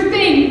greater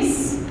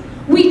things,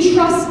 we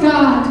trust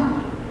God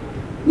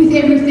with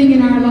everything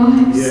in our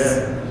lives.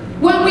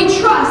 When we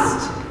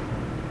trust,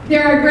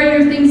 there are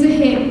greater things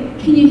ahead.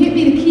 Can you hit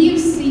me the key of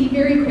C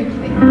very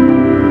quickly?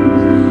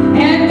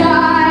 And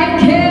I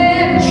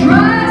can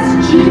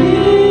trust Jesus.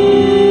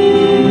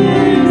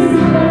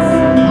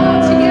 All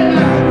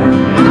together.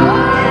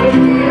 I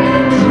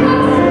can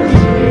trust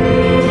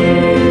Jesus.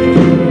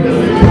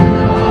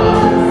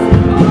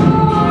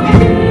 Oh,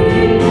 He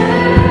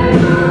never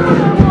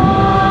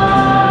wants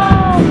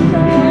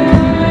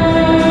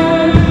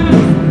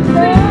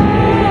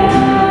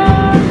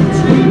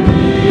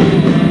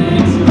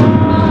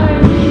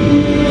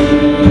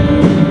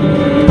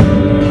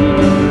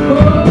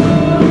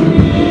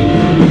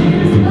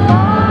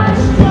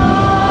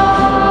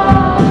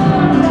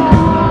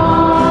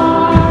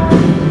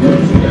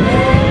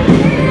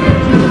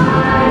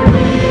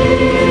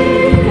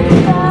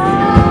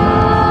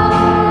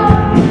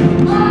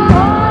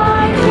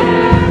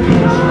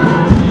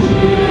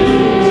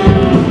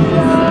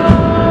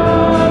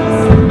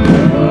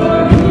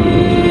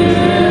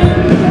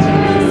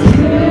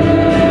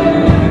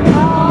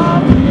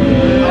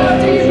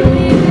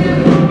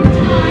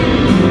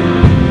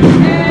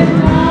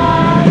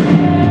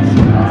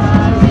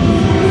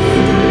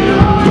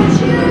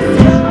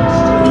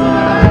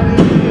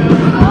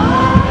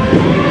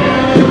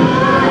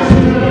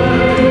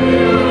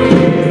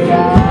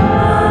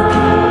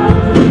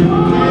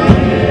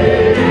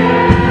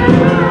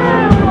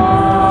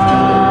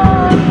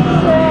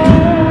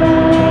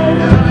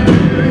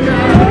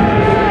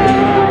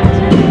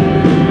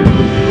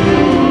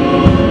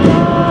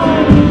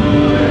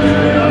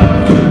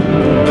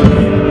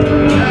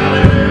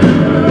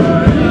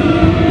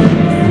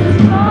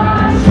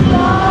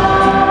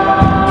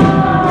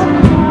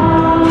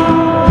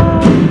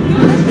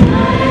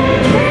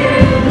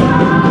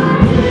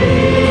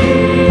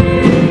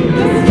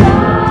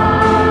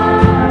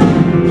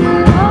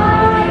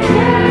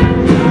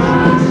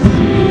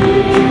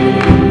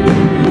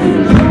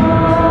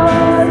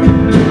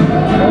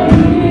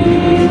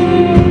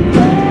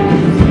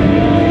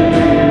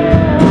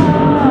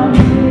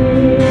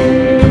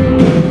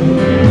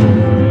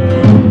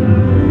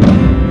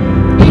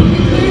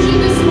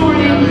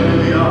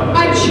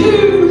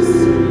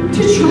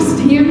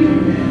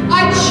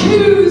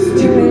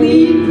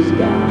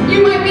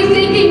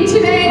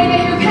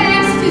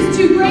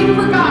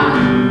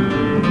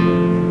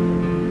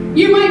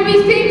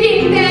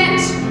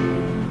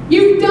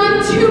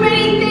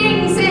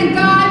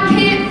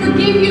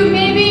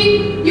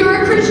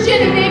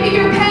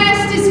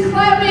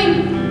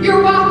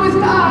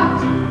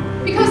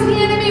Because the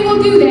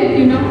people do that,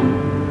 you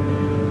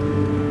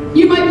know.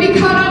 You might be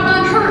caught up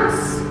on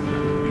hurts.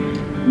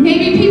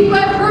 Maybe people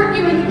have hurt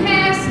you in the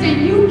past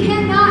and you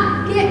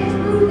cannot get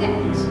through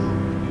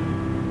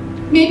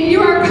that. Maybe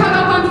you are caught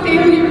up on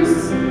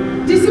failures,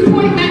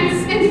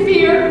 disappointments, and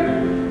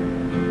fear.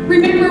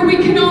 Remember, we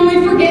can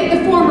only forget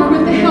the former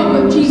with the help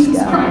of Jesus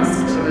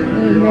Christ.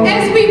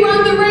 As we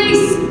run the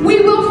race,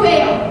 we will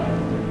fail.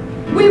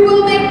 We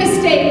will make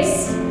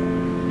mistakes.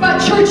 But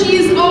church, He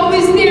is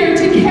always there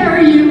to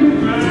carry you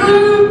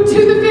through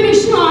to the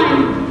finish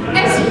line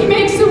as He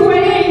makes a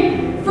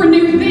way for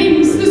new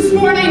things. This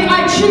morning,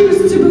 I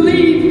choose to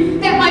believe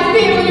that my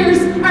failures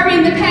are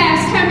in the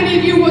past. How many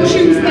of you will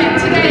choose that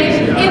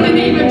today in the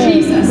name of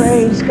Jesus?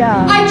 Praise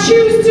God. I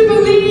choose to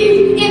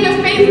believe in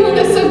the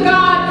faithfulness of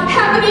God.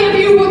 How many of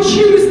you will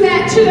choose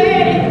that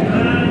today?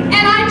 And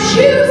I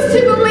choose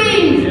to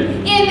believe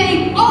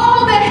in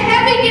all the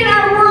heavy in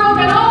our world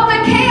and all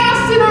the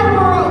chaos in our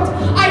world.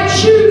 I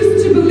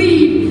choose to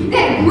believe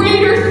that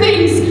greater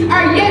things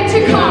are yet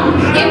to come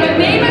in the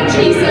name of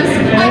Jesus.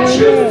 I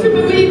choose to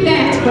believe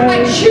that.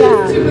 I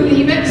choose to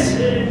believe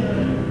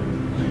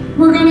it.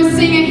 We're going to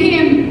sing a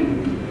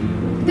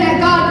hymn that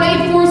God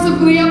laid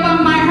forcibly up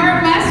on my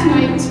heart last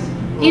night.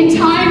 In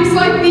times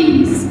like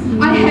these,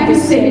 I have a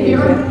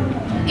Savior.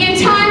 In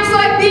times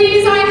like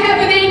these, I have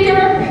an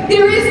anchor.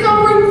 There is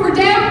no room for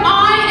doubt.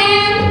 I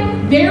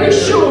am very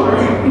sure.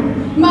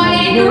 My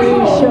anchor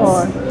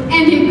holds,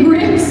 and it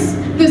grips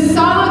the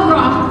solid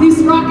rock. This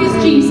rock is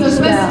Jesus.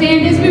 Let's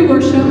stand as we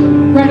worship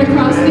right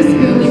across this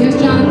building as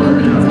Jonathan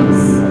leads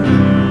us.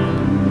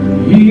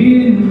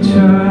 In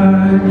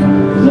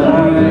times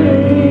like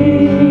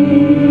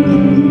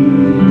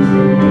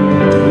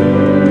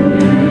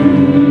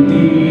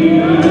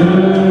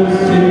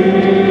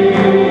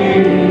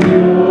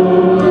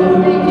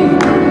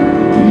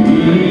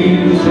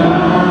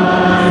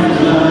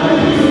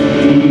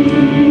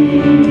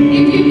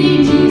If you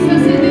need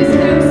Jesus in this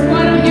house,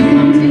 why don't you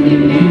come to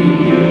Him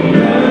now?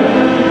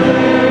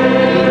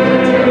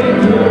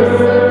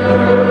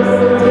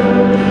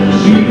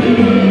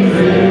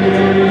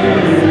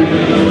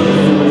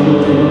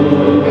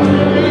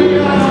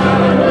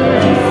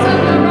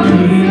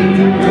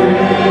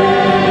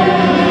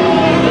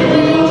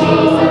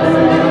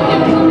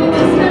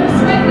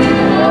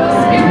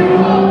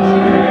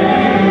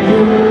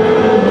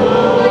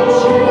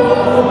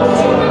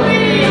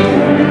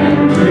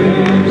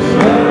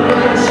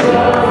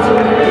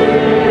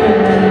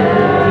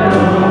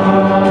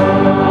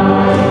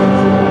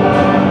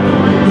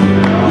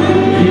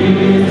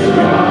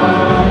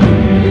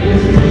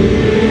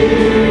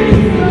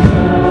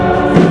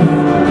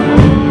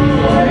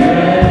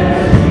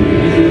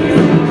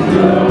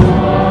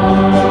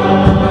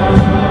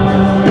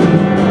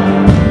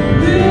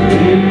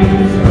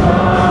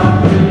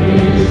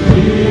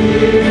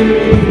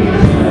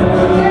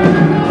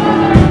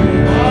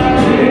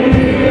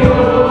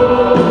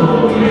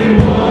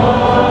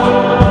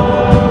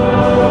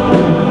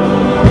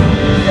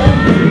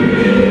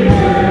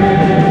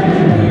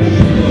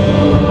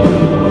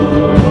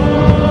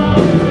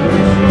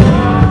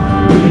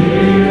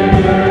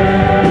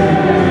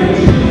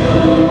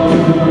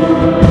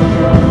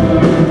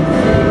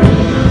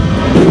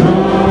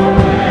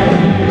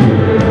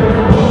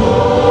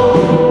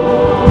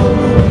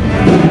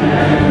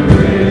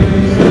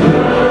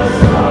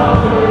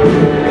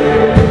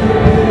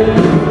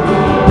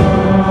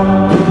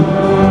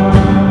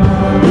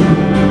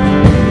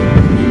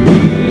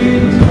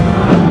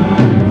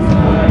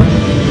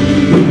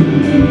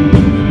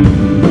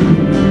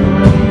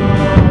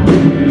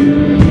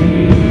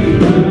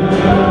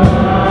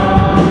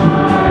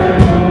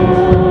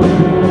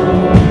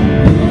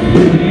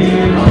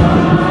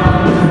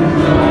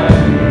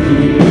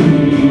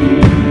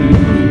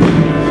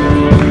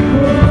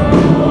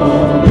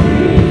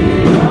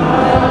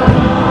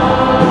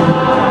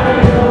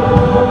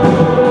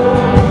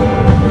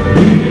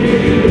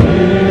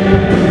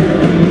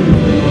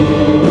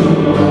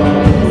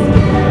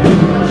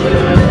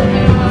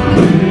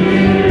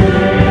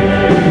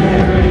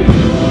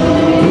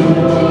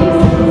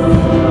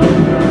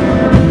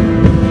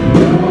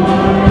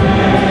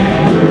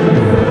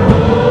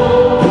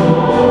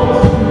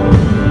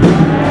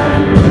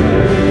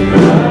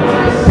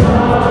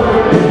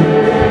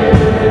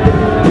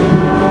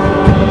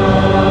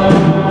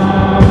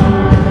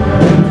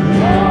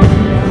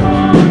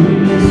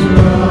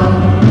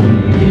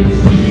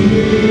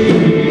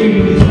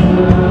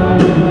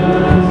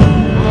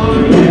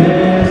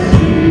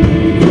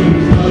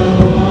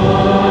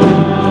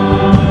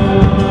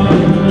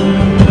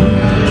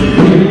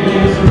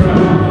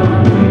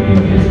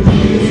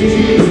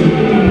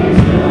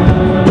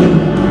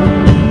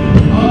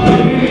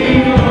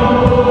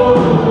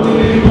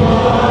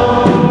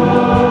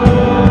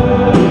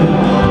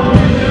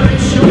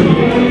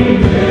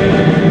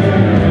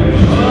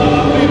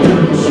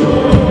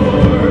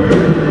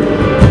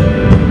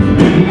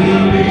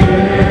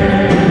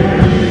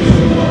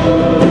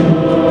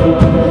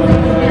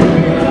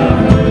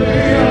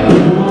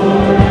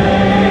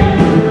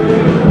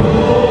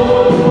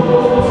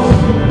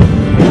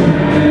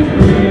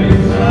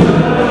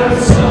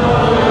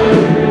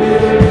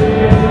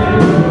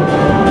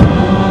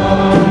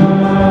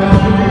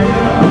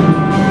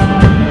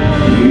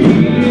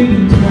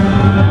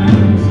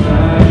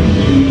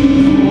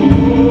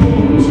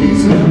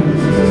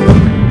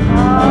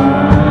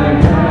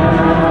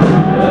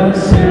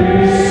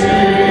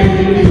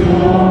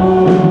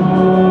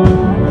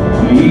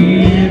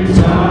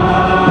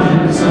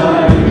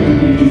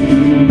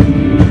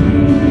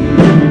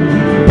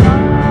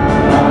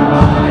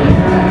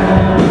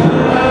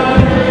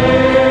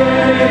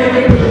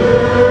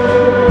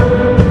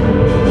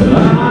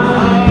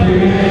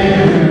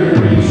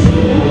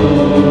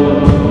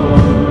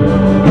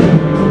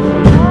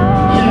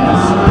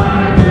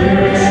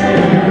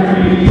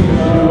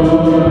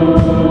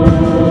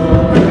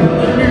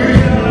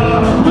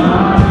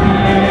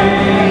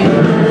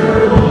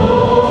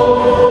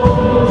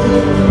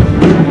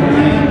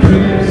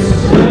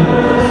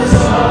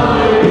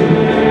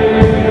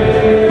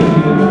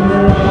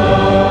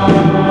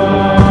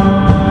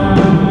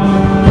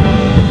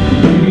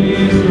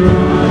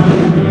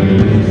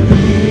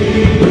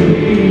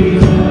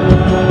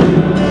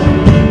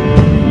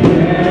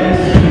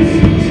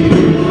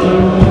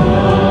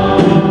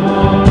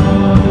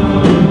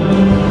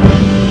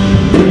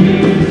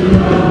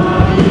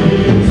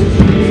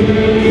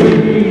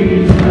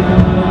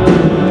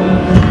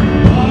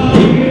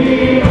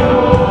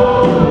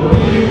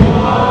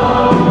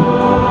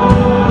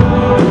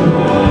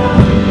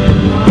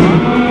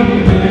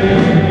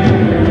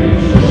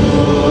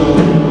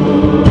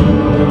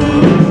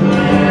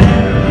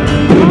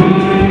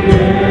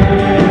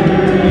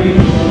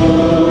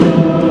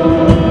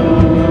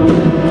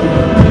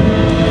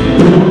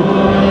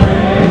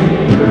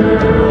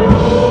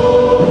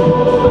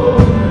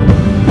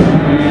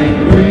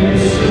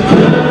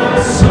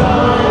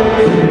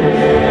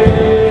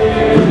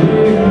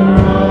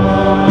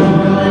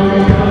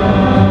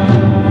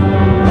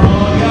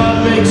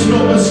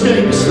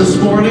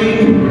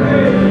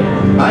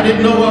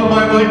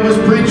 wife was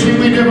preaching,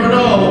 we never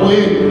know.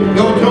 We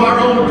go to our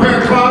own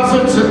prayer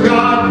closets and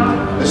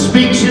God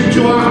speaks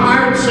into our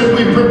hearts and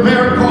we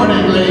prepare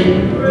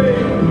accordingly.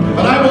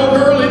 But I woke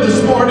early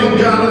this morning,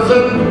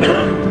 Jonathan,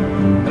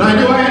 and I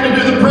knew I had to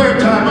do the prayer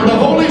time, and the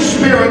Holy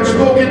Spirit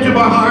spoke into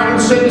my heart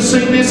and said to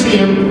sing this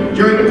hymn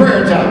during the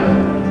prayer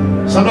time.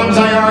 Sometimes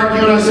I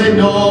argue and I say,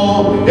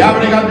 no, you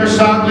haven't got your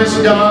song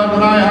list done,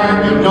 and I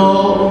argue,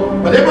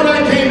 no. But then when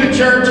I came to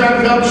church,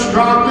 I felt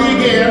strongly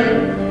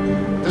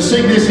again to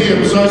sing this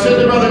hymn. So I said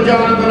to Brother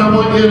Jonathan, I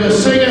want you to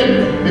sing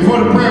it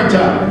before the prayer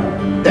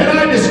time. Then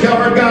I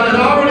discovered God had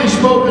already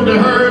spoken to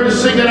her to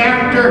sing it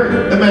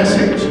after the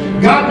message.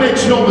 God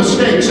makes no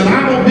mistakes, and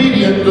I'm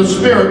obedient to the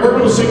Spirit. We're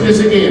going to sing this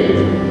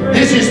again.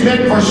 This is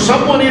meant for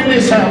someone in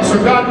this house, or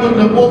God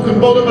wouldn't have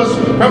woken both of us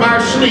from our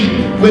sleep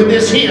with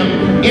this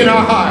hymn in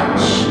our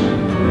hearts.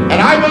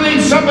 And I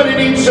believe somebody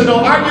needs to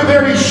know, are you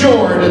very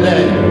sure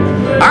today?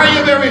 Are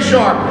you very sure?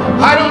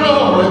 I don't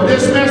know if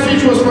this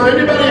message was for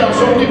anybody else,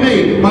 only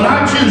me, but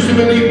I choose to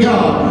believe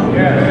God.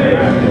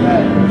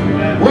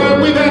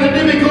 Well, we've had a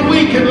difficult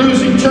week in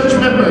losing church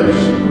members.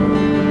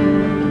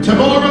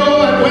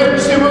 Tomorrow and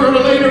Wednesday we're going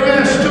to lay to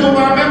rest 2 of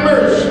our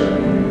members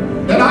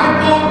that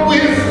I walked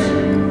with,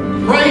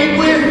 prayed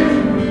with,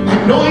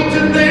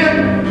 anointed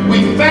them.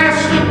 We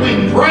fasted,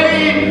 we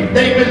prayed.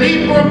 They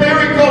believed for a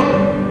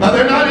miracle.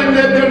 They're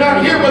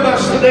not here with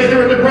us today.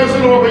 They're in the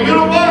present Lord. But you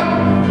know what?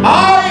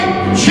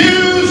 I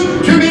choose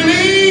to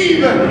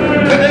believe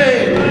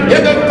today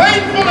in the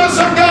faithfulness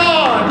of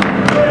God.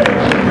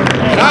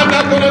 And I'm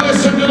not going to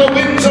listen to the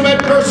winds of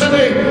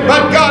adversity,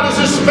 but God is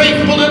as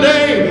faithful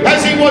today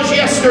as He was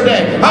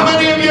yesterday. How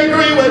many of you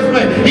agree with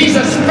me? He's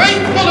as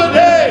faithful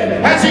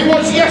today as He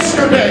was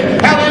yesterday.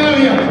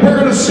 Hallelujah. We're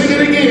going to sing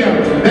it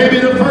again. Maybe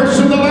the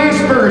first and the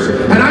last verse.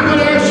 And I'm going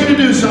to ask you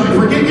to do something.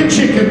 Forget your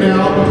chicken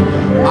now.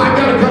 I've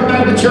got to come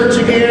back to church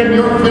again.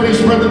 You're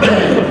finished for the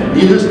day.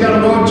 You just got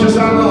to watch us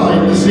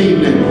online this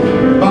evening.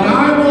 But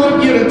I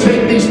want you to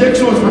take these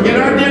next ones. Forget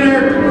our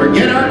dinner.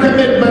 Forget our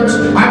commitments.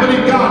 I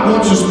believe God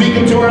wants to speak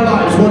into our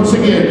lives once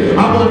again.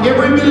 I want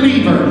every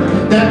believer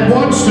that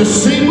wants to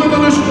sing with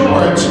an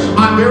assurance.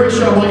 I'm very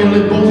sure I want you to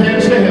lift both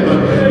hands to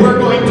heaven. We're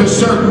going to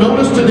serve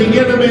notice to the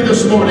enemy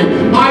this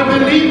morning. I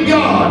believe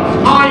God.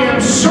 I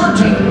am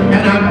certain,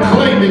 and I'm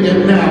claiming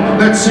it now.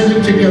 Let's sing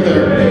it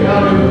together.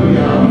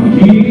 Hallelujah.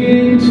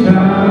 In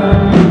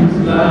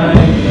times like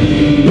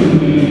these,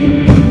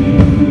 you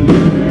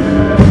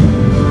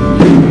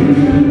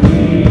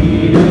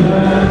need a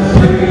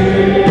Savior.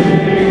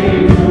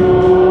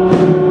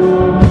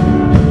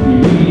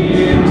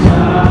 In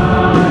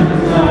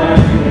times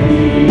like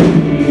these,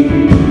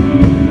 you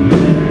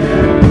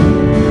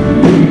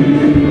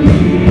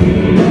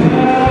need a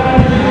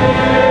Savior.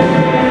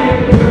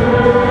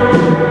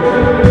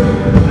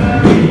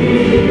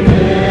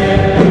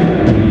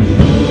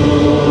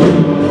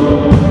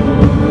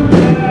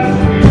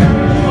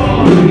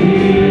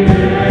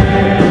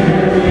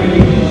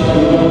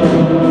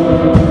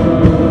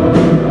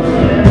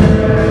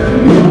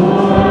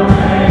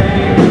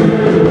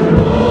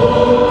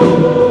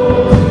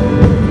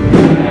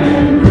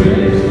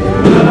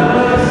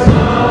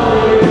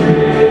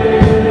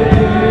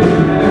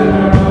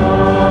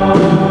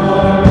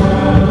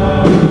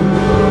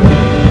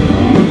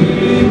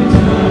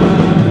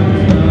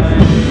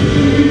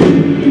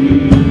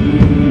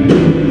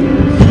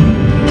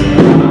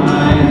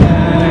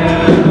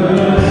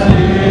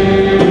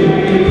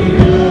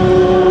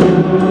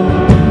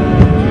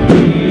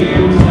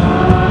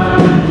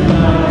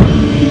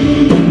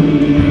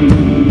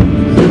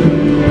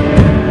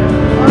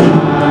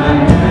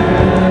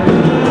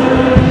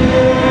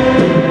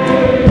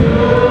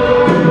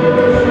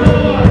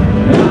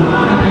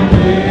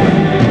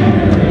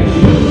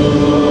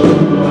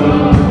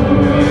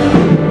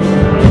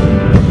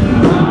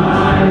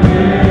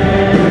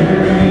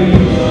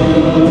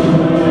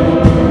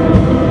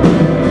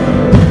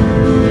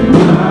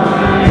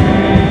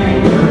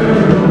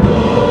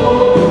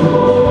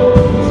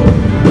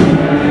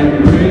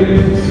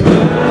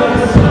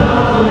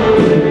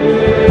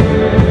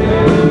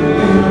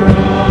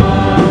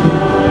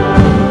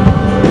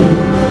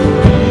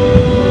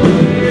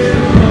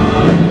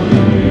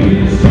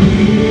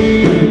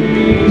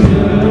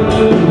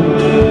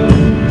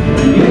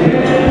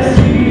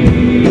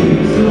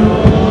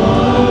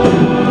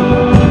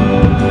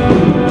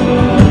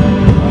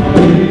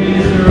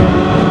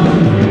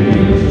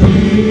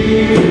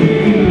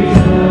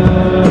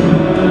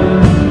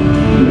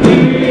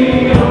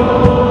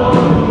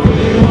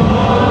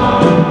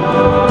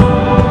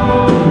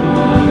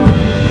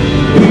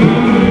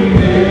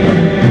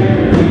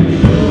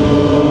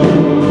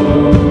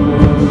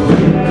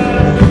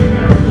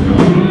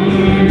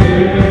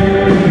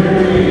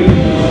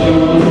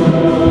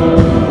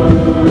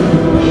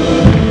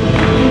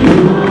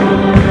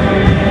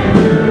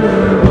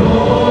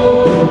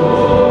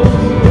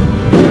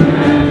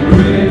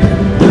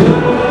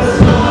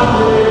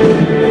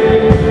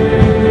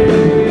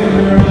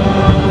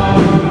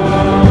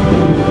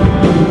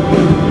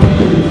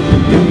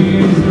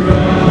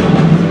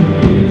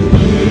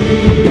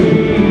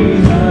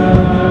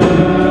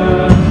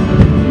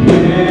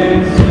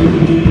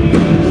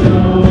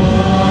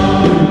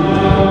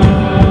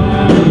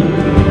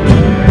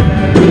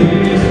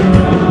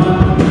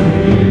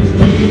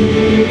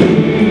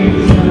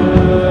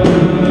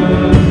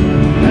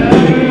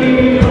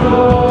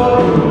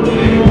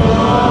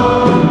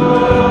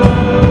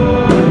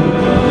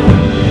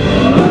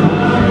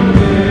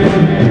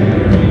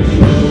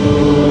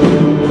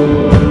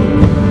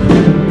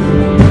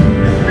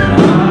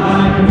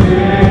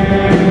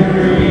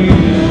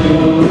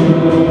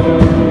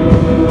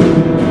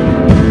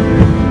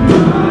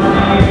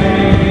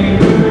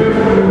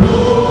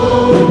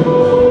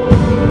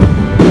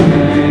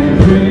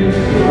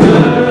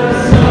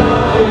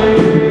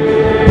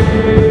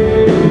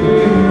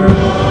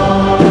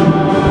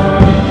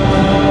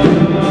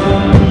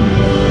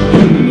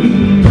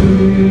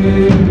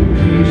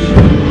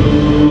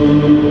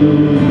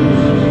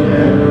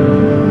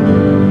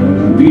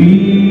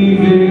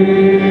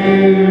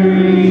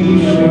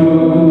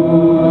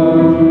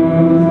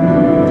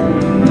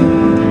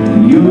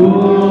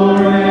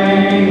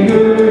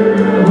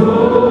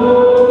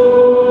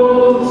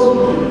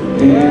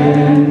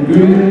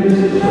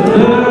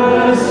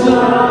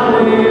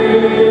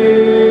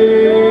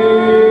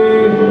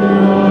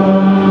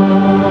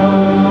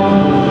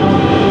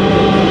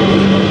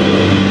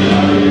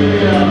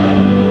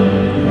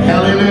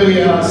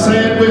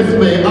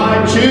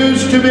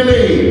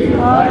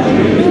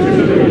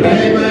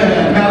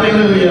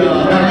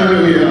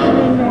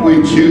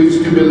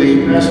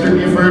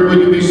 Whitford, will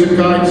you be so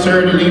kind,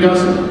 sir, to lead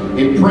us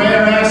in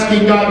prayer,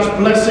 asking God's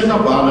blessing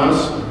upon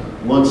us.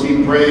 Once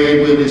he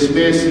prayed, we'll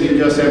dismiss, and you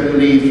just have to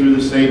leave through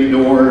the same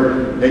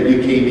door that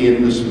you came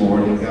in this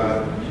morning,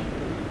 God.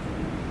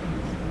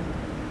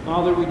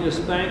 Father, we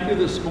just thank you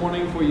this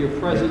morning for your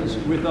presence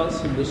with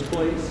us in this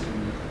place.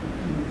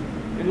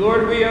 And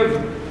Lord, we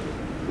have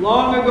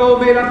long ago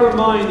made up our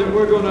mind that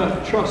we're going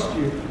to trust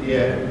you.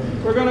 Yeah.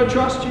 We're going to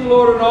trust you,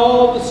 Lord, in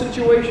all the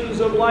situations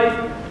of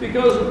life,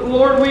 because,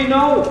 Lord, we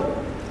know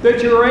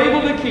that you're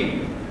able to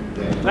keep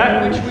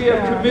that which we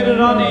have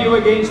committed unto you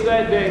against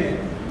that day.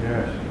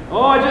 Yes.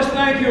 Oh, I just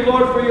thank you,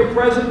 Lord, for your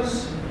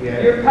presence,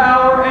 Yes. your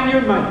power, and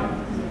your might.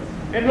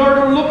 And Lord,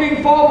 we're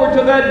looking forward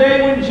to that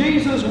day when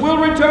Jesus will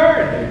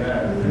return.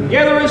 Amen.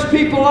 Gather his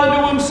people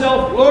unto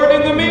himself. Lord,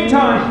 in the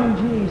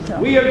meantime,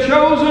 we have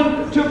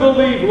chosen to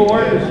believe,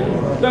 Lord,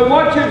 that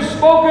what you've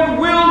spoken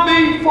will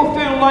be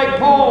fulfilled, like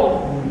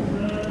Paul,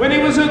 when he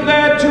was in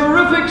that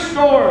terrific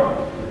storm.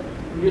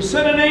 You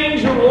sent an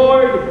angel,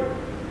 Lord,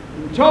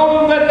 and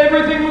told him that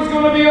everything was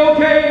going to be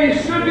okay. He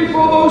stood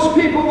before those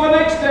people the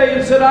next day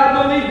and said,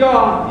 I believe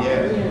God.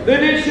 Yes.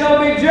 That it shall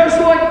be just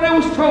like it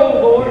was told,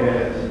 Lord.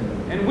 Yes.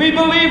 And we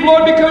believe,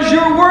 Lord, because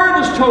your word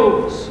has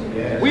told us.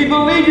 Yes. We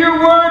believe your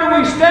word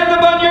and we stand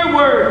upon your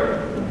word.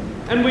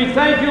 And we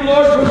thank you,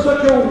 Lord, for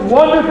such a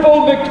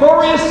wonderful,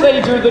 victorious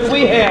Savior that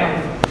we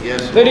have.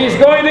 Yes, that he's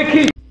going to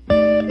keep.